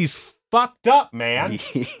 because he's fucked up, man.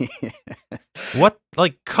 What?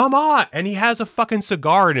 Like, come on. And he has a fucking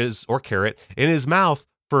cigar or carrot in his mouth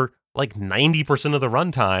for like 90% of the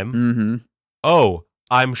runtime. Mm-hmm. Oh,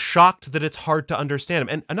 I'm shocked that it's hard to understand him.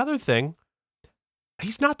 And another thing,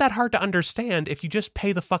 he's not that hard to understand if you just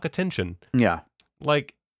pay the fuck attention. Yeah.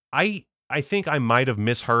 Like, I think I might have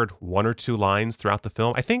misheard one or two lines throughout the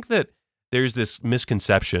film. I think that there's this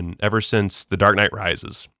misconception ever since The Dark Knight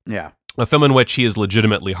Rises. Yeah. A film in which he is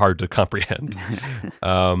legitimately hard to comprehend.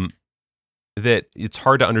 That it's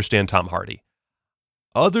hard to understand Tom Hardy.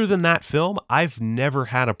 Other than that film, I've never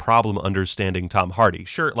had a problem understanding Tom Hardy.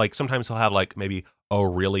 Sure, like sometimes he'll have like maybe a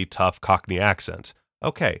really tough Cockney accent.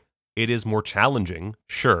 Okay, it is more challenging,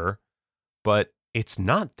 sure, but it's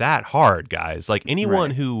not that hard, guys. Like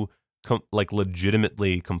anyone who like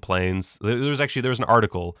legitimately complains. There was an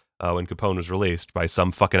article when Capone was released by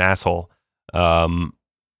some fucking asshole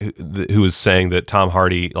who was saying that Tom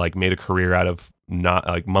Hardy like made a career out of not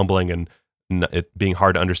like mumbling and it being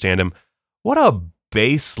hard to understand him. What a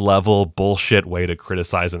base level bullshit way to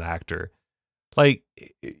criticize an actor. Like,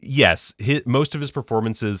 yes, most of his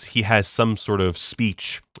performances, he has some sort of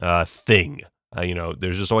speech thing.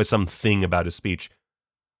 There's just always something about his speech.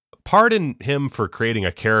 Pardon him for creating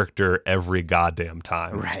a character every goddamn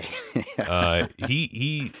time. Right.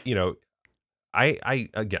 He I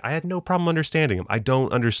had no problem understanding him. I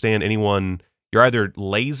don't understand anyone. You're either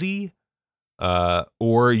lazy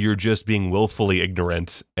or you're just being willfully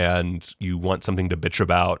ignorant and you want something to bitch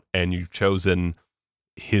about and you've chosen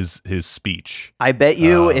his speech. I bet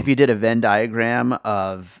you if you did a Venn diagram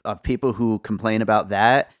of people who complain about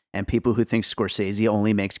that and people who think Scorsese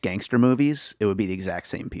only makes gangster movies, it would be the exact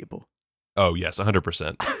same people. Oh, yes,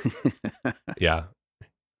 100%. Yeah.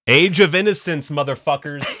 Age of Innocence,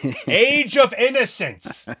 motherfuckers. Age of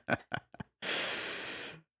Innocence.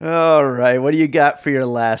 All right. What do you got for your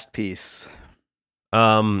last piece?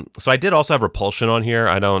 So I did also have Repulsion on here.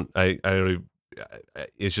 I don't,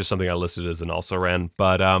 it's just something I listed as an also ran,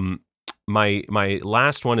 but, my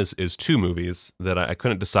last one is two movies that I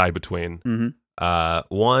couldn't decide between. Mm-hmm.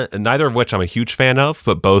 Neither of which I'm a huge fan of,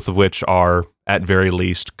 but both of which are at very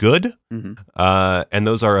least good. Mm-hmm. And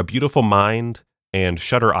those are A Beautiful Mind and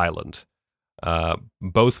Shutter Island.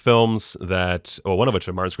 Both films one of which is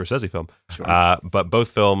a Martin Scorsese film. Sure. But both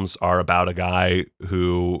films are about a guy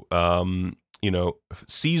who,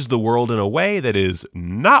 sees the world in a way that is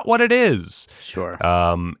not what it is. Sure.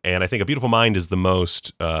 And I think A Beautiful Mind is the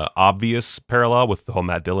most obvious parallel with the whole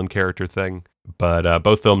Matt Dillon character thing. But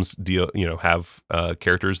both films have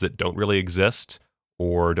characters that don't really exist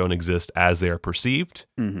or don't exist as they are perceived.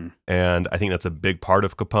 Mm-hmm. And I think that's a big part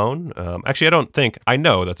of Capone. Actually, I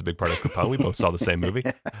know that's a big part of Capone. We both saw the same movie.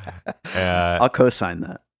 I'll co-sign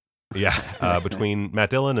that. Yeah. Between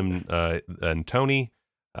Matt Dillon and Tony,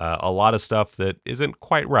 a lot of stuff that isn't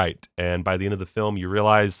quite right. And by the end of the film, you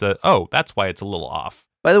realize that, that's why it's a little off.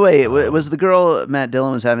 By the way, was the girl Matt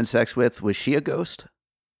Dillon was having sex with, was she a ghost?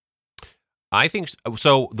 I think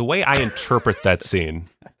so. The way I interpret that scene,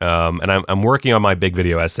 and I'm working on my big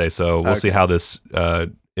video essay, so we'll see how this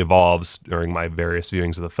evolves during my various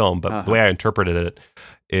viewings of the film. But the way I interpreted it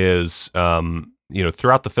is,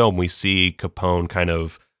 throughout the film, we see Capone kind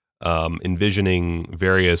of envisioning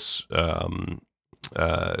various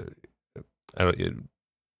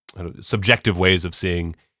subjective ways of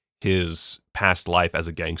seeing his past life as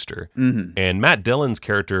a gangster. Mm-hmm. And Matt Dillon's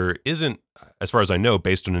character isn't, as far as I know,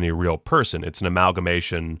 based on any real person. It's an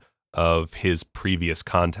amalgamation of his previous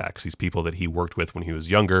contacts, these people that he worked with when he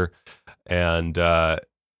was younger. And I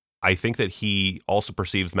think that he also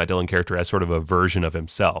perceives the Matt Dillon character as sort of a version of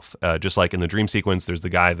himself. Just like in the dream sequence, there's the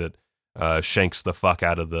guy that shanks the fuck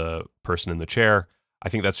out of the person in the chair. I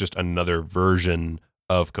think that's just another version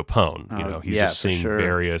of Capone. He's just seeing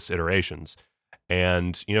various iterations.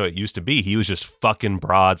 And, it used to be he was just fucking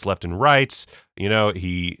broads left and right.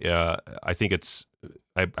 I think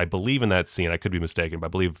I believe in that scene, I could be mistaken, but I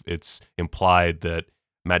believe it's implied that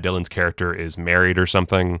Matt Dillon's character is married or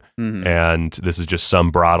something. Mm-hmm. And this is just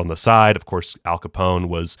some broad on the side. Of course, Al Capone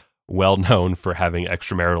was well known for having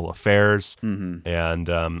extramarital affairs. Mm-hmm. And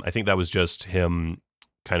I think that was just him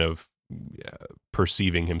kind of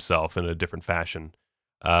perceiving himself in a different fashion.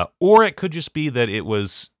 Or it could just be that it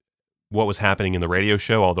was what was happening in the radio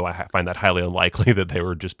show, although I find that highly unlikely that they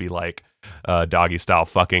would just be like doggy style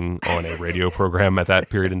fucking on a radio program at that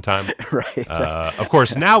period in time. Right. Of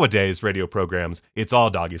course, nowadays radio programs, it's all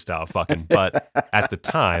doggy style fucking, but at the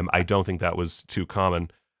time, I don't think that was too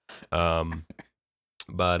common.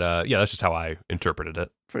 But that's just how I interpreted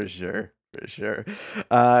it. For sure. For sure.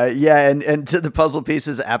 Yeah, and to the puzzle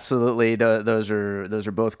pieces, absolutely. Those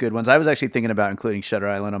are both good ones. I was actually thinking about including Shutter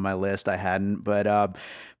Island on my list. I hadn't, but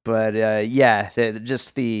yeah,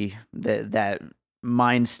 just that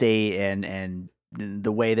mind state and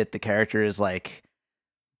the way that the character is like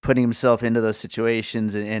putting himself into those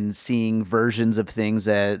situations and seeing versions of things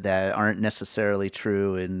that aren't necessarily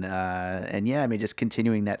true and yeah, I mean just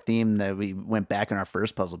continuing that theme that we went back in our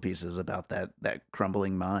first puzzle pieces about that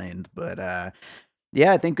crumbling mind. But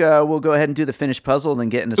yeah, I think we'll go ahead and do the finished puzzle and then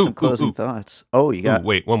get into some closing thoughts. Oh,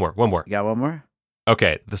 Wait, one more. You got one more?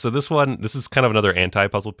 Okay, so this is kind of another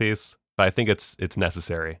anti-puzzle piece, but I think it's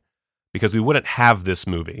necessary because we wouldn't have this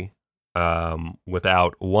movie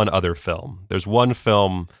without one other film. There's one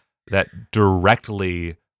film that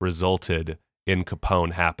directly resulted in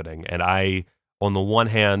Capone happening, and I, on the one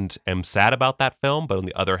hand, am sad about that film, but on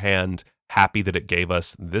the other hand, happy that it gave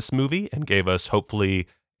us this movie and gave us hopefully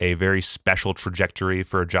a very special trajectory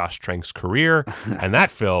for Josh Trank's career. And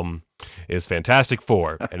that film is Fantastic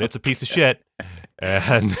Four, and it's a piece of shit.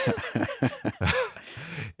 And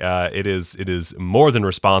it is more than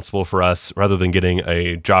responsible for us, rather than getting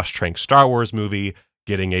a Josh Trank Star Wars movie,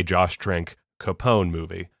 getting a Josh Trank Capone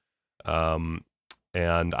movie.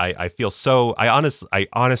 And I feel so, I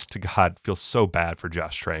honest to God feel so bad for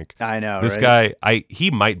Josh Trank. I know, this right? guy, he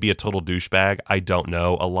might be a total douchebag. I don't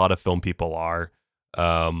know. A lot of film people are.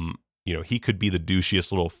 He could be the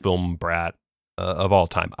douchiest little film brat of all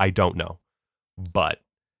time. I don't know. But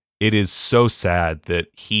it is so sad that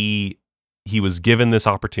he was given this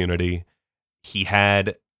opportunity. He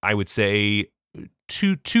had, I would say,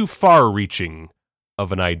 too far-reaching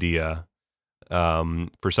of an idea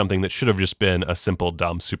for something that should have just been a simple,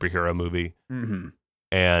 dumb superhero movie. Mm-hmm.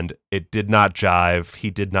 And it did not jive. He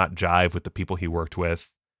did not jive with the people he worked with.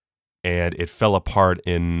 And it fell apart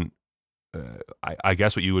in, I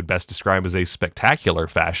guess, what you would best describe as a spectacular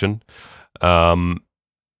fashion. And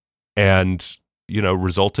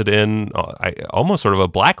resulted in almost sort of a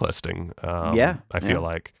blacklisting. I feel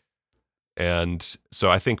like. And so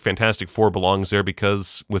I think Fantastic Four belongs there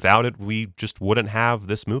because without it, we just wouldn't have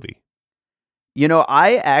this movie.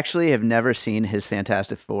 I actually have never seen his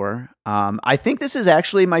Fantastic Four. I think this is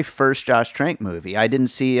actually my first Josh Trank movie. I didn't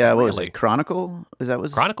see, what was it, Chronicle? Is that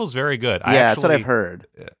was Chronicle's very good. Yeah, that's what I've heard.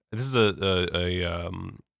 This is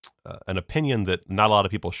an opinion that not a lot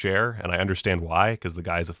of people share, and I understand why, because the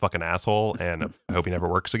guy's a fucking asshole, and I hope he never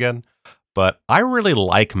works again. But I really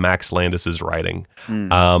like Max Landis's writing.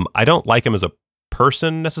 I don't like him as a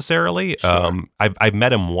person necessarily. Sure. I've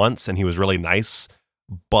met him once, and he was really nice,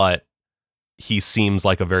 but he seems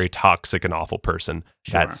like a very toxic and awful person.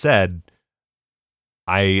 Sure. That said,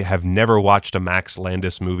 I have never watched a Max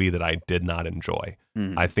Landis movie that I did not enjoy.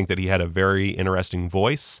 I think that he had a very interesting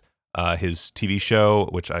voice. His TV show,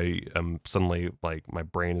 which I am suddenly, like, my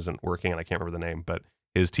brain isn't working and I can't remember the name, but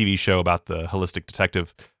his TV show about the holistic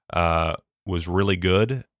detective was really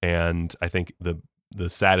good. And I think the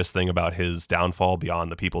saddest thing about his downfall,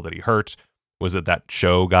 beyond the people that he hurt, was that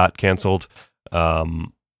show got canceled.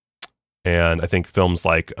 And I think films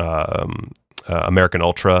like American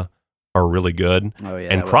Ultra are really good. Oh, yeah,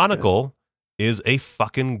 and Chronicle is a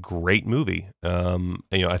fucking great movie.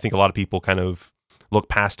 I think a lot of people kind of look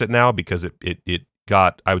past it now because it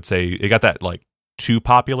got, I would say, it got that like too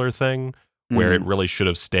popular thing where it really should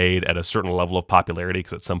have stayed at a certain level of popularity,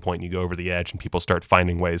 because at some point you go over the edge and people start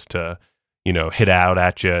finding ways to, hit out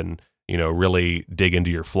at you and, really dig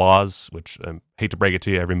into your flaws, which I hate to break it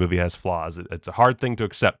to you, every movie has flaws. It's a hard thing to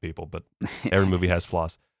accept, people, but every movie has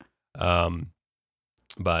flaws.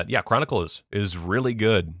 But yeah, Chronicle is really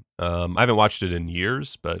good. I haven't watched it in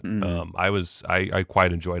years, but I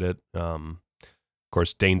quite enjoyed it. Of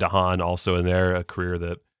course, Dane DeHaan also in there, a career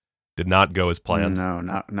that did not go as planned. No,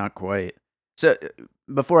 not quite. So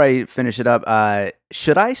before I finish it up,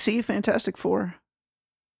 should I see Fantastic Four?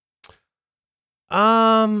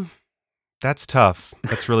 That's tough.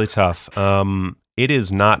 That's really tough. It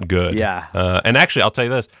is not good. Yeah. And actually, I'll tell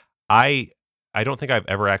you this. I don't think I've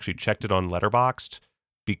ever actually checked it on Letterboxd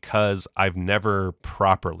because I've never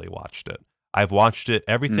properly watched it. I've watched it,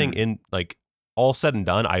 everything in, like, all said and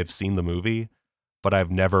done, I've seen the movie, but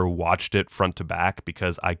I've never watched it front to back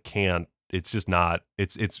because I can't, it's just not,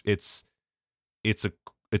 it's a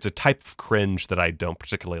type of cringe that I don't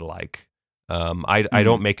particularly like. I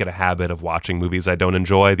don't make it a habit of watching movies I don't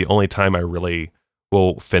enjoy. The only time I really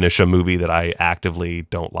will finish a movie that I actively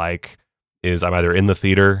don't like is I'm either in the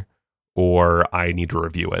theater or I need to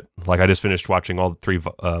review it. Like, I just finished watching all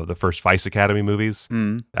the first Vice Academy movies.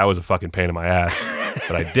 That was a fucking pain in my ass,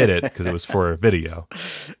 but I did it because it was for a video.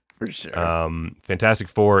 For sure. Fantastic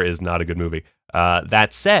Four is not a good movie.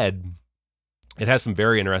 That said, it has some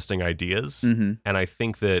very interesting ideas, Mm-hmm. and I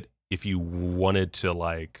think that if you wanted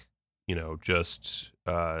to just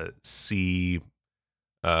see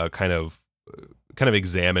kind of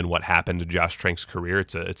examine what happened to Josh Trank's career,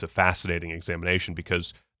 it's a fascinating examination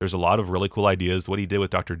because there's a lot of really cool ideas. What he did with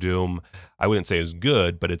Doctor Doom, I wouldn't say is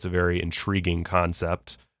good, but it's a very intriguing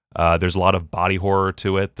concept. There's a lot of body horror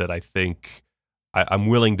to it that I think I'm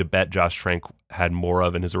willing to bet Josh Trank had more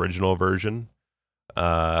of in his original version.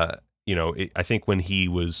 I think when he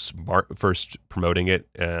was first promoting it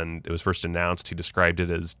and it was first announced, he described it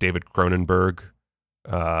as David Cronenberg,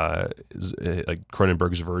 like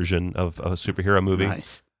Cronenberg's version of a superhero movie.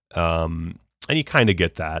 Nice. And you kind of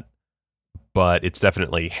get that, but it's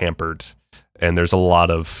definitely hampered, and there's a lot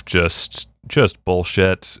of just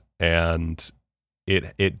bullshit, and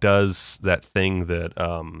it does that thing that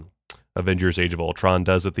Avengers: Age of Ultron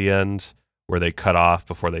does at the end, where they cut off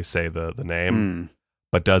before they say the name.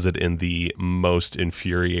 But does it in the most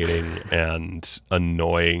infuriating and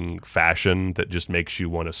annoying fashion that just makes you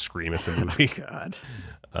want to scream at the movie. God.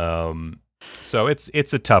 So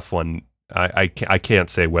it's a tough one. I can't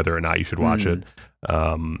say whether or not you should watch it.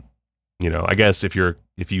 I guess if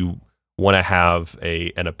you want to have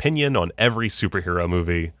an opinion on every superhero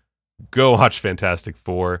movie, go watch Fantastic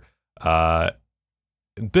Four. But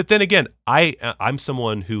then again, I'm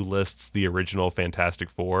someone who lists the original Fantastic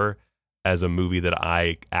Four as a movie that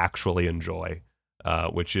I actually enjoy,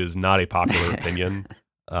 which is not a popular opinion.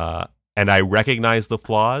 And I recognize the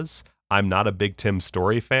flaws. I'm not a big Tim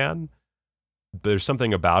Story fan. There's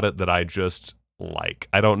something about it that I just like.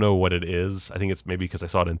 I don't know what it is. I think it's maybe because I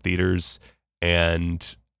saw it in theaters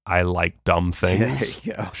and I like dumb things,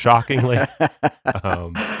 shockingly.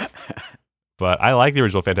 But I like the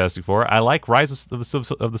original Fantastic Four. I like Rise of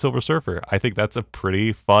the Silver Surfer. I think that's a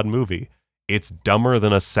pretty fun movie. It's dumber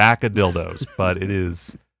than a sack of dildos, but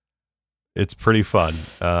it's pretty fun.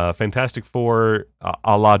 Fantastic Four,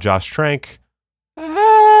 a la Josh Trank,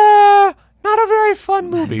 not a very fun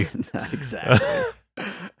movie. Not exactly.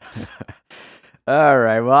 All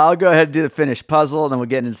right. Well, I'll go ahead and do the finished puzzle, and then we'll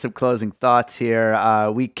get into some closing thoughts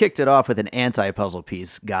here. We kicked it off with an anti-puzzle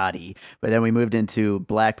piece, Gotti, but then we moved into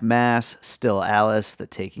Black Mass, Still Alice, The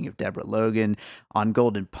Taking of Deborah Logan, On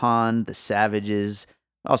Golden Pond, The Savages.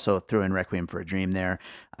 Also threw in Requiem for a Dream there.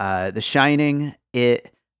 The Shining,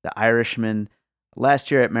 It, The Irishman,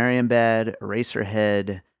 Last Year at Marienbad,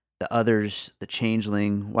 Eraserhead, The Others, The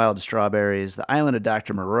Changeling, Wild Strawberries, The Island of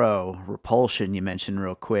Dr. Moreau, Repulsion you mentioned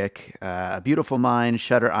real quick, A Beautiful Mind,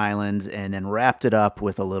 Shutter Island, and then wrapped it up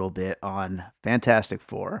with a little bit on Fantastic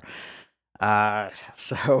Four.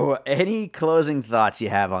 So any closing thoughts you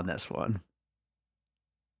have on this one?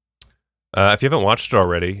 If you haven't watched it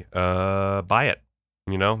already, buy it.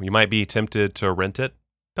 You might be tempted to rent it.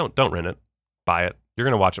 Don't rent it. Buy it. You're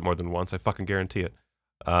going to watch it more than once. I fucking guarantee it.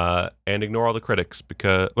 And ignore all the critics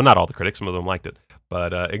not all the critics. Some of them liked it.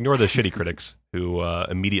 But ignore the shitty critics who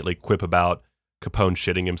immediately quip about Capone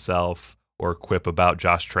shitting himself or quip about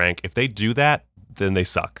Josh Trank. If they do that, then they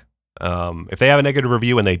suck. If they have a negative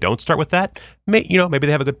review and they don't start with that, maybe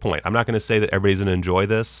they have a good point. I'm not going to say that everybody's going to enjoy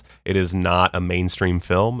this. It is not a mainstream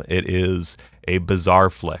film. It is a bizarre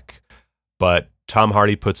flick. But Tom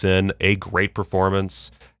Hardy puts in a great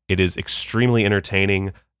performance. It is extremely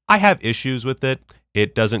entertaining. I have issues with it.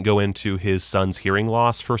 It doesn't go into his son's hearing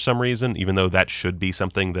loss for some reason, even though that should be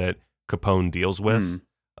something that Capone deals with.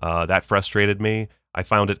 That frustrated me. I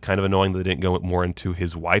found it kind of annoying that they didn't go more into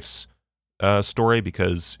his wife's story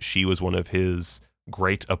because she was one of his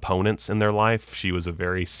great opponents in their life. She was a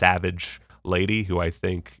very savage lady who I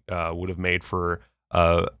think would have made for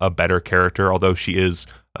a better character, although she is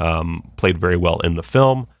played very well in the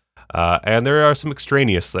film. And there are some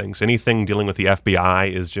extraneous things. Anything dealing with the FBI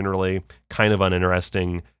is generally kind of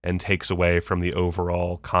uninteresting and takes away from the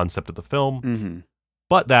overall concept of the film.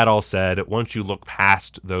 But that all said, once you look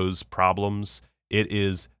past those problems, it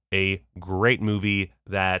is a great movie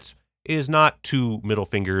that is not two middle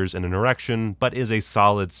fingers and an erection, but is a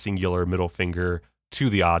solid singular middle finger to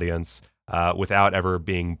the audience without ever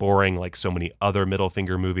being boring like so many other middle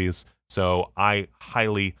finger movies. So I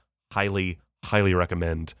highly, highly, highly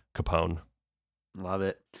recommend Capone. Love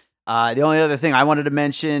it. The only other thing I wanted to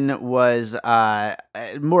mention was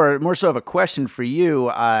more so of a question for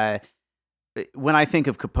you. When I think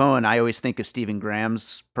of Capone, I always think of Stephen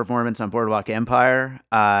Graham's performance on Boardwalk Empire.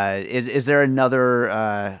 Is there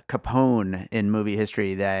another Capone in movie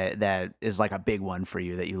history that is like a big one for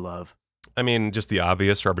you that you love? I mean, just the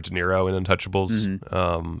obvious, Robert De Niro in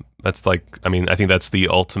Untouchables. That's I think that's the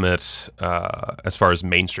ultimate, as far as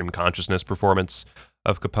mainstream consciousness performance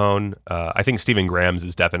of Capone. I think Stephen Graham's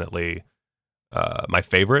is definitely my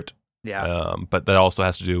favorite. Yeah. But that also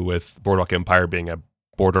has to do with Boardwalk Empire being a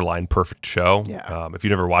borderline perfect show. Yeah. If you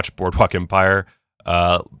never watched Boardwalk Empire,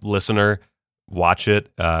 listener, watch it.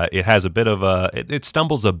 It has a bit of it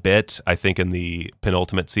stumbles a bit, I think, in the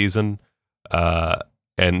penultimate season.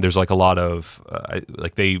 And there's like a lot of I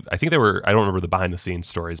think they were, I don't remember the behind the scenes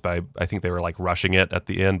stories, but I think they were like rushing it at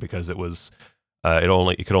the end because it was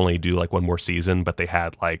it could only do like one more season, but they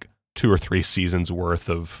had like 2 or 3 seasons worth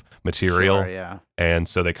of material. Sure, yeah. And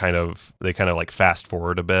so they kind of like fast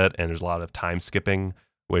forward a bit, and there's a lot of time skipping,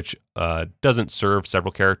 which doesn't serve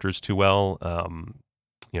several characters too well.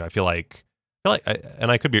 I feel like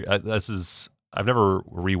and I could be I've never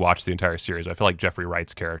rewatched the entire series. I feel like Jeffrey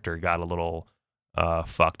Wright's character got a little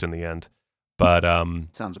fucked in the end. But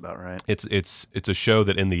Sounds about right. it's a show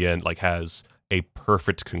that in the end like has a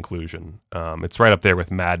perfect conclusion. It's right up there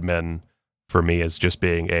with Mad Men for me as just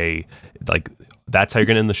being that's how you're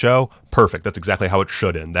going to end the show. Perfect. That's exactly how it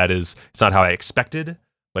should end. It's not how I expected,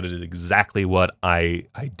 but it is exactly what I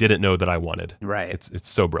didn't know that I wanted. Right. It's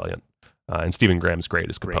so brilliant. And Stephen Graham's great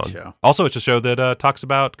as Capone. Great show. Also, it's a show that talks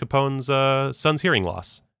about Capone's son's hearing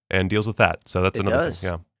loss and deals with that. So that's another thing.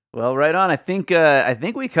 Yeah. Well, right on. I think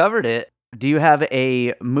we covered it. Do you have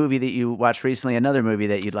a movie that you watched recently? Another movie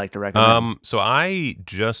that you'd like to recommend? So I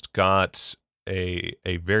just got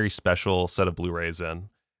a very special set of Blu-rays in.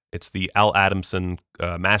 It's the Al Adamson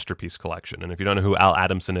Masterpiece Collection. And if you don't know who Al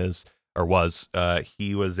Adamson is or was,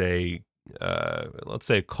 he was a let's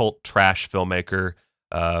say cult trash filmmaker,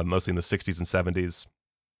 mostly in the 60s and 70s.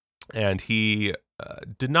 And he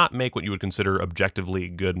did not make what you would consider objectively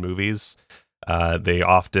good movies. They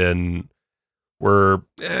often were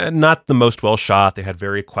not the most well shot. They had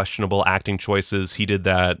very questionable acting choices. He did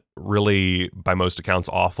that really, by most accounts,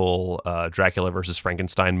 awful Dracula versus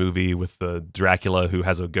Frankenstein movie with the Dracula who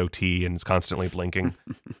has a goatee and is constantly blinking,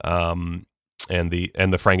 and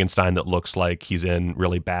the Frankenstein that looks like he's in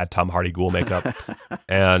really bad Tom Hardy ghoul makeup,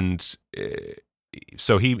 and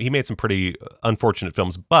so he made some pretty unfortunate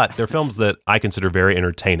films, but they're films that I consider very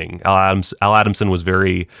entertaining. Al Adamson was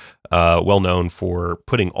very well known for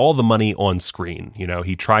putting all the money on screen.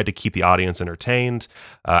 He tried to keep the audience entertained,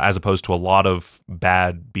 as opposed to a lot of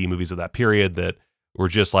bad B movies of that period that were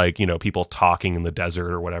just like, people talking in the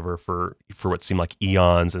desert or whatever for what seemed like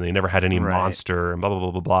eons, and they never had any monster and blah, blah,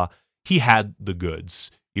 blah, blah, blah. He had the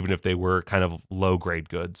goods, even if they were kind of low grade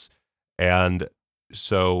goods. And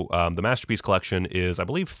so the Masterpiece Collection is, I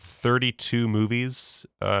believe, 32 movies,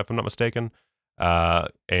 if I'm not mistaken,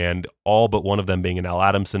 and all but one of them being an Al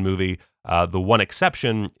Adamson movie. The one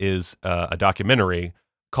exception is a documentary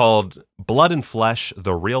called Blood and Flesh,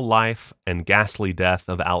 The Real Life and Ghastly Death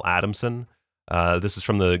of Al Adamson. This is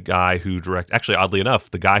from the guy who actually, oddly enough,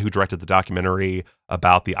 the guy who directed the documentary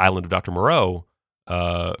about the Island of Dr. Moreau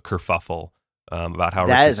kerfuffle, about how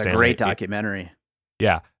that Richard is a Stanley, great documentary.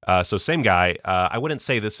 Yeah. So same guy. I wouldn't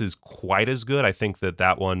say this is quite as good. I think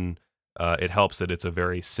that one, it helps that it's a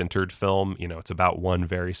very centered film. It's about one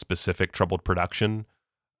very specific troubled production.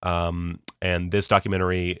 And this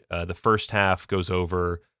documentary, the first half goes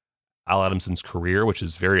over Al Adamson's career, which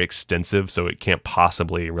is very extensive, so it can't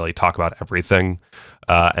possibly really talk about everything.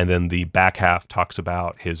 And then the back half talks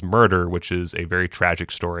about his murder, which is a very tragic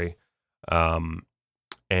story.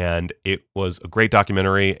 And it was a great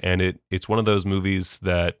documentary, and it's one of those movies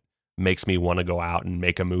that makes me want to go out and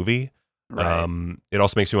make a movie. Right. It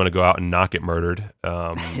also makes me want to go out and not get murdered.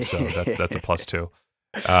 So that's a plus too.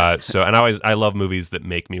 And I love movies that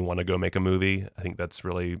make me want to go make a movie. I think that's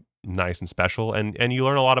really nice and special. And you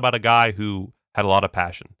learn a lot about a guy who had a lot of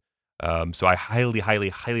passion. So I highly, highly,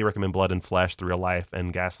 highly recommend Blood and Flesh, The Real Life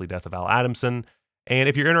and Ghastly Death of Al Adamson. And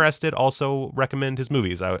if you're interested, also recommend his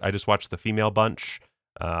movies. I just watched The Female Bunch.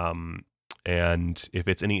 And if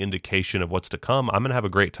it's any indication of what's to come, I'm gonna have a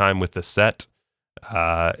great time with the set.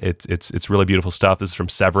 It's really beautiful stuff. This is from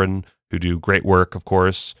Severin, who do great work, of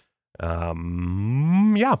course.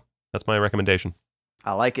 Yeah, that's my recommendation.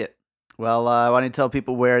 I like it. Well, why don't you tell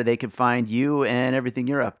people where they can find you and everything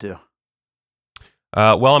you're up to?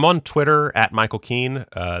 Well, I'm on Twitter at Michael Keene.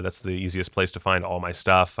 That's the easiest place to find all my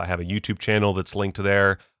stuff. I have a YouTube channel that's linked to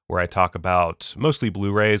there, where I talk about mostly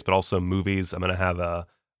Blu-rays, but also movies. I'm going to have a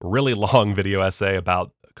really long video essay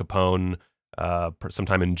about Capone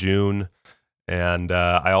sometime in June. And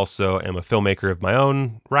I also am a filmmaker of my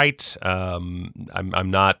own right. I'm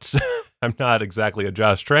not I'm not exactly a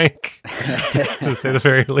Josh Trank, to say the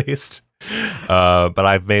very least. But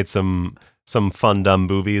I've made some fun, dumb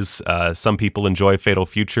movies. Some people enjoy Fatal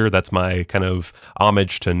Future. That's my kind of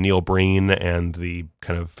homage to Neil Breen and the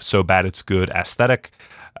kind of so bad it's good aesthetic.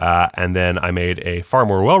 And then I made a far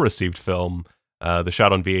more well-received film, the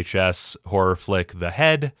shot on VHS horror flick The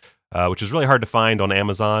Head, which is really hard to find on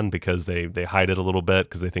Amazon because they hide it a little bit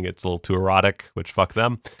because they think it's a little too erotic, which fuck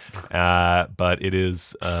them. But it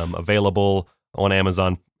is available on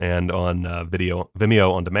Amazon and on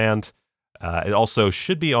Vimeo on demand. It also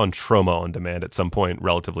should be on Troma on demand at some point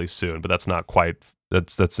relatively soon, but that's not quite.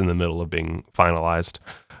 That's in the middle of being finalized.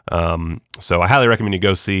 So I highly recommend you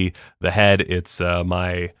go see The Head. It's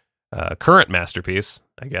my current masterpiece,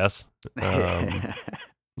 I guess.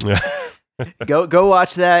 Go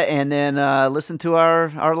watch that, and then listen to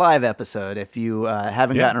our live episode. If you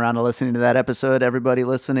haven't gotten around to listening to that episode, everybody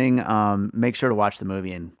listening, make sure to watch the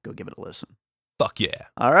movie and go give it a listen. Fuck yeah.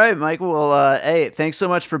 All right, Michael. Well, hey, thanks so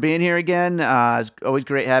much for being here again. It's always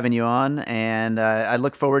great having you on, and I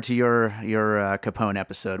look forward to your Capone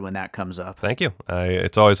episode when that comes up. Thank you.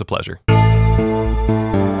 It's always a pleasure.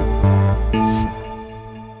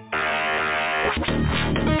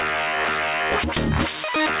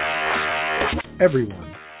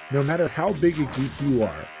 Everyone, no matter how big a geek you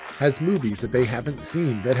are, has movies that they haven't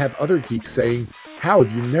seen that have other geeks saying, "How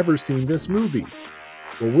have you never seen this movie?"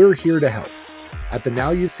 Well, we're here to help. At the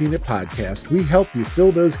Now You've Seen It podcast, we help you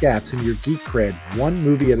fill those gaps in your geek cred one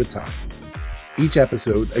movie at a time. Each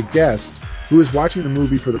episode, a guest who is watching the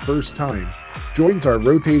movie for the first time joins our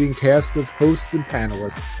rotating cast of hosts and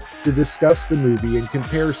panelists to discuss the movie and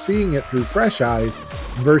compare seeing it through fresh eyes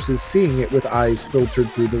versus seeing it with eyes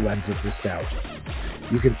filtered through the lens of nostalgia.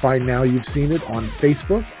 You can find Now You've Seen It on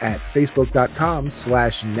Facebook at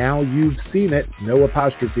facebook.com/Now You've Seen It, no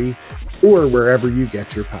apostrophe, or wherever you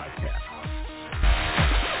get your podcasts.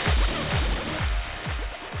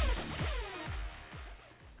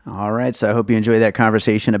 All right, so I hope you enjoyed that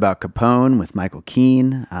conversation about Capone with Michael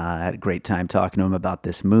Keene. I had a great time talking to him about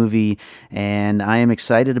this movie, and I am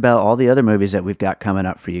excited about all the other movies that we've got coming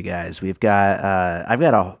up for you guys. I've got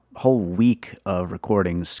a whole week of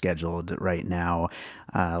recordings scheduled right now.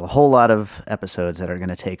 A whole lot of episodes that are going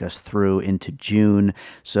to take us through into June.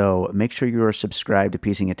 So make sure you're subscribed to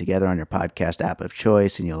Piecing It Together on your podcast app of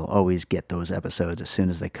choice, and you'll always get those episodes as soon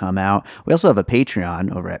as they come out. We also have a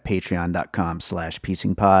Patreon over at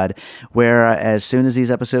patreon.com/piecingpod, where as soon as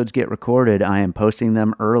these episodes get recorded, I am posting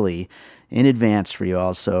them early in advance for you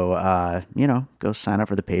all. So, go sign up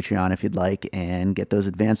for the Patreon if you'd like and get those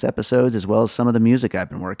advanced episodes as well as some of the music I've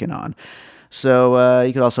been working on. So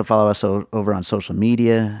you can also follow us over on social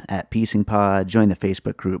media at Piecing Pod, join the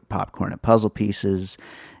Facebook group Popcorn and Puzzle Pieces.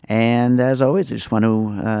 And as always, I just want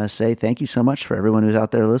to say thank you so much for everyone who's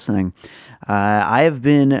out there listening. I have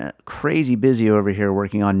been crazy busy over here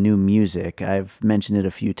working on new music. I've mentioned it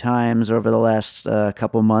a few times over the last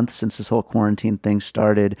couple months since this whole quarantine thing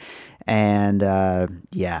started. And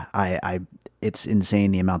it's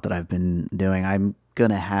insane the amount that I've been doing. I'm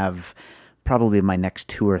going to have probably my next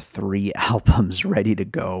 2 or 3 albums ready to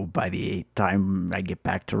go by the time I get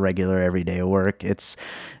back to regular everyday work. It's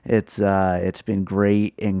been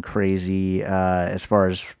great and crazy as far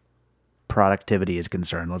as productivity is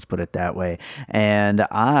concerned, let's put it that way. And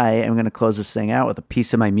I am going to close this thing out with a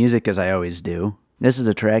piece of my music, as I always do. This is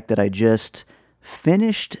a track that I just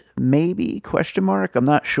finished, maybe, ? I'm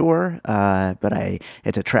not sure, but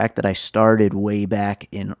it's a track that I started way back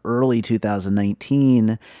in early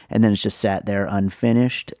 2019, and then it's just sat there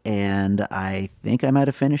unfinished, and I think I might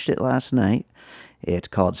have finished it last night. It's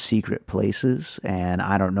called Secret Places, and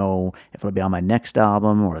I don't know if it'll be on my next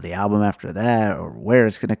album or the album after that or where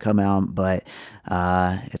it's going to come out, but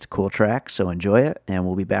it's a cool track, so enjoy it, and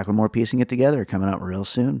we'll be back with more Piecing It Together coming up real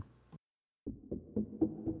soon.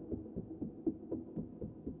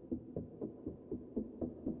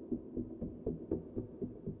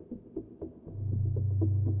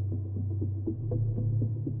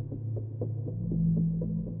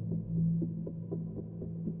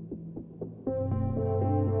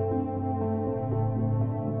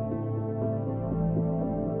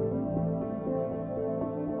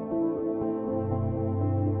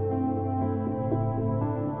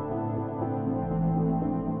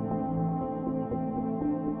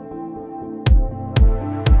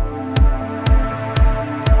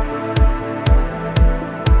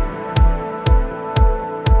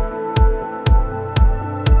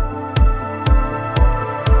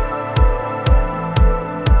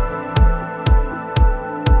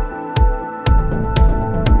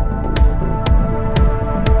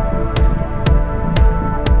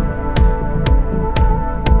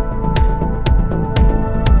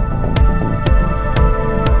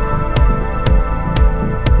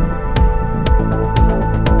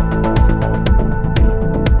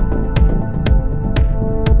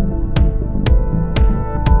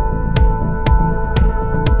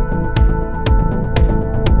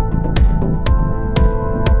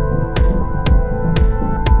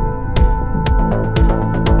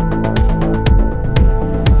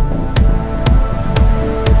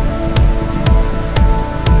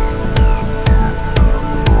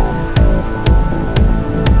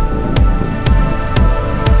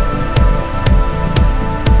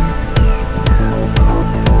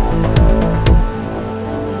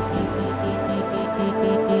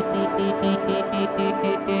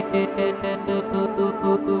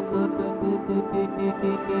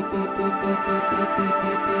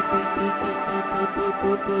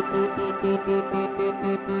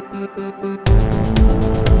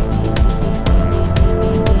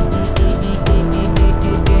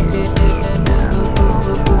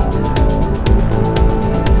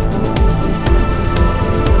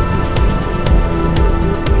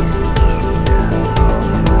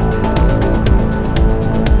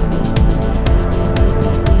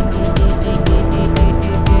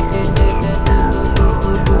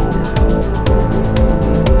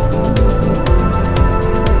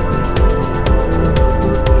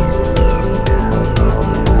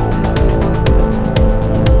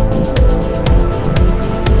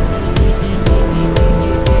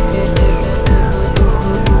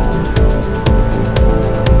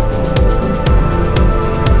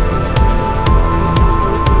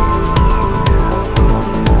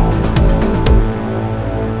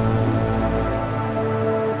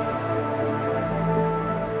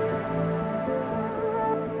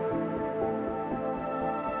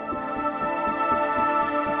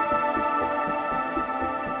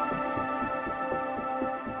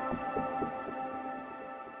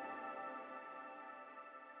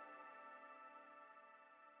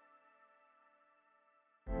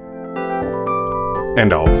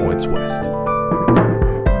 And all points west.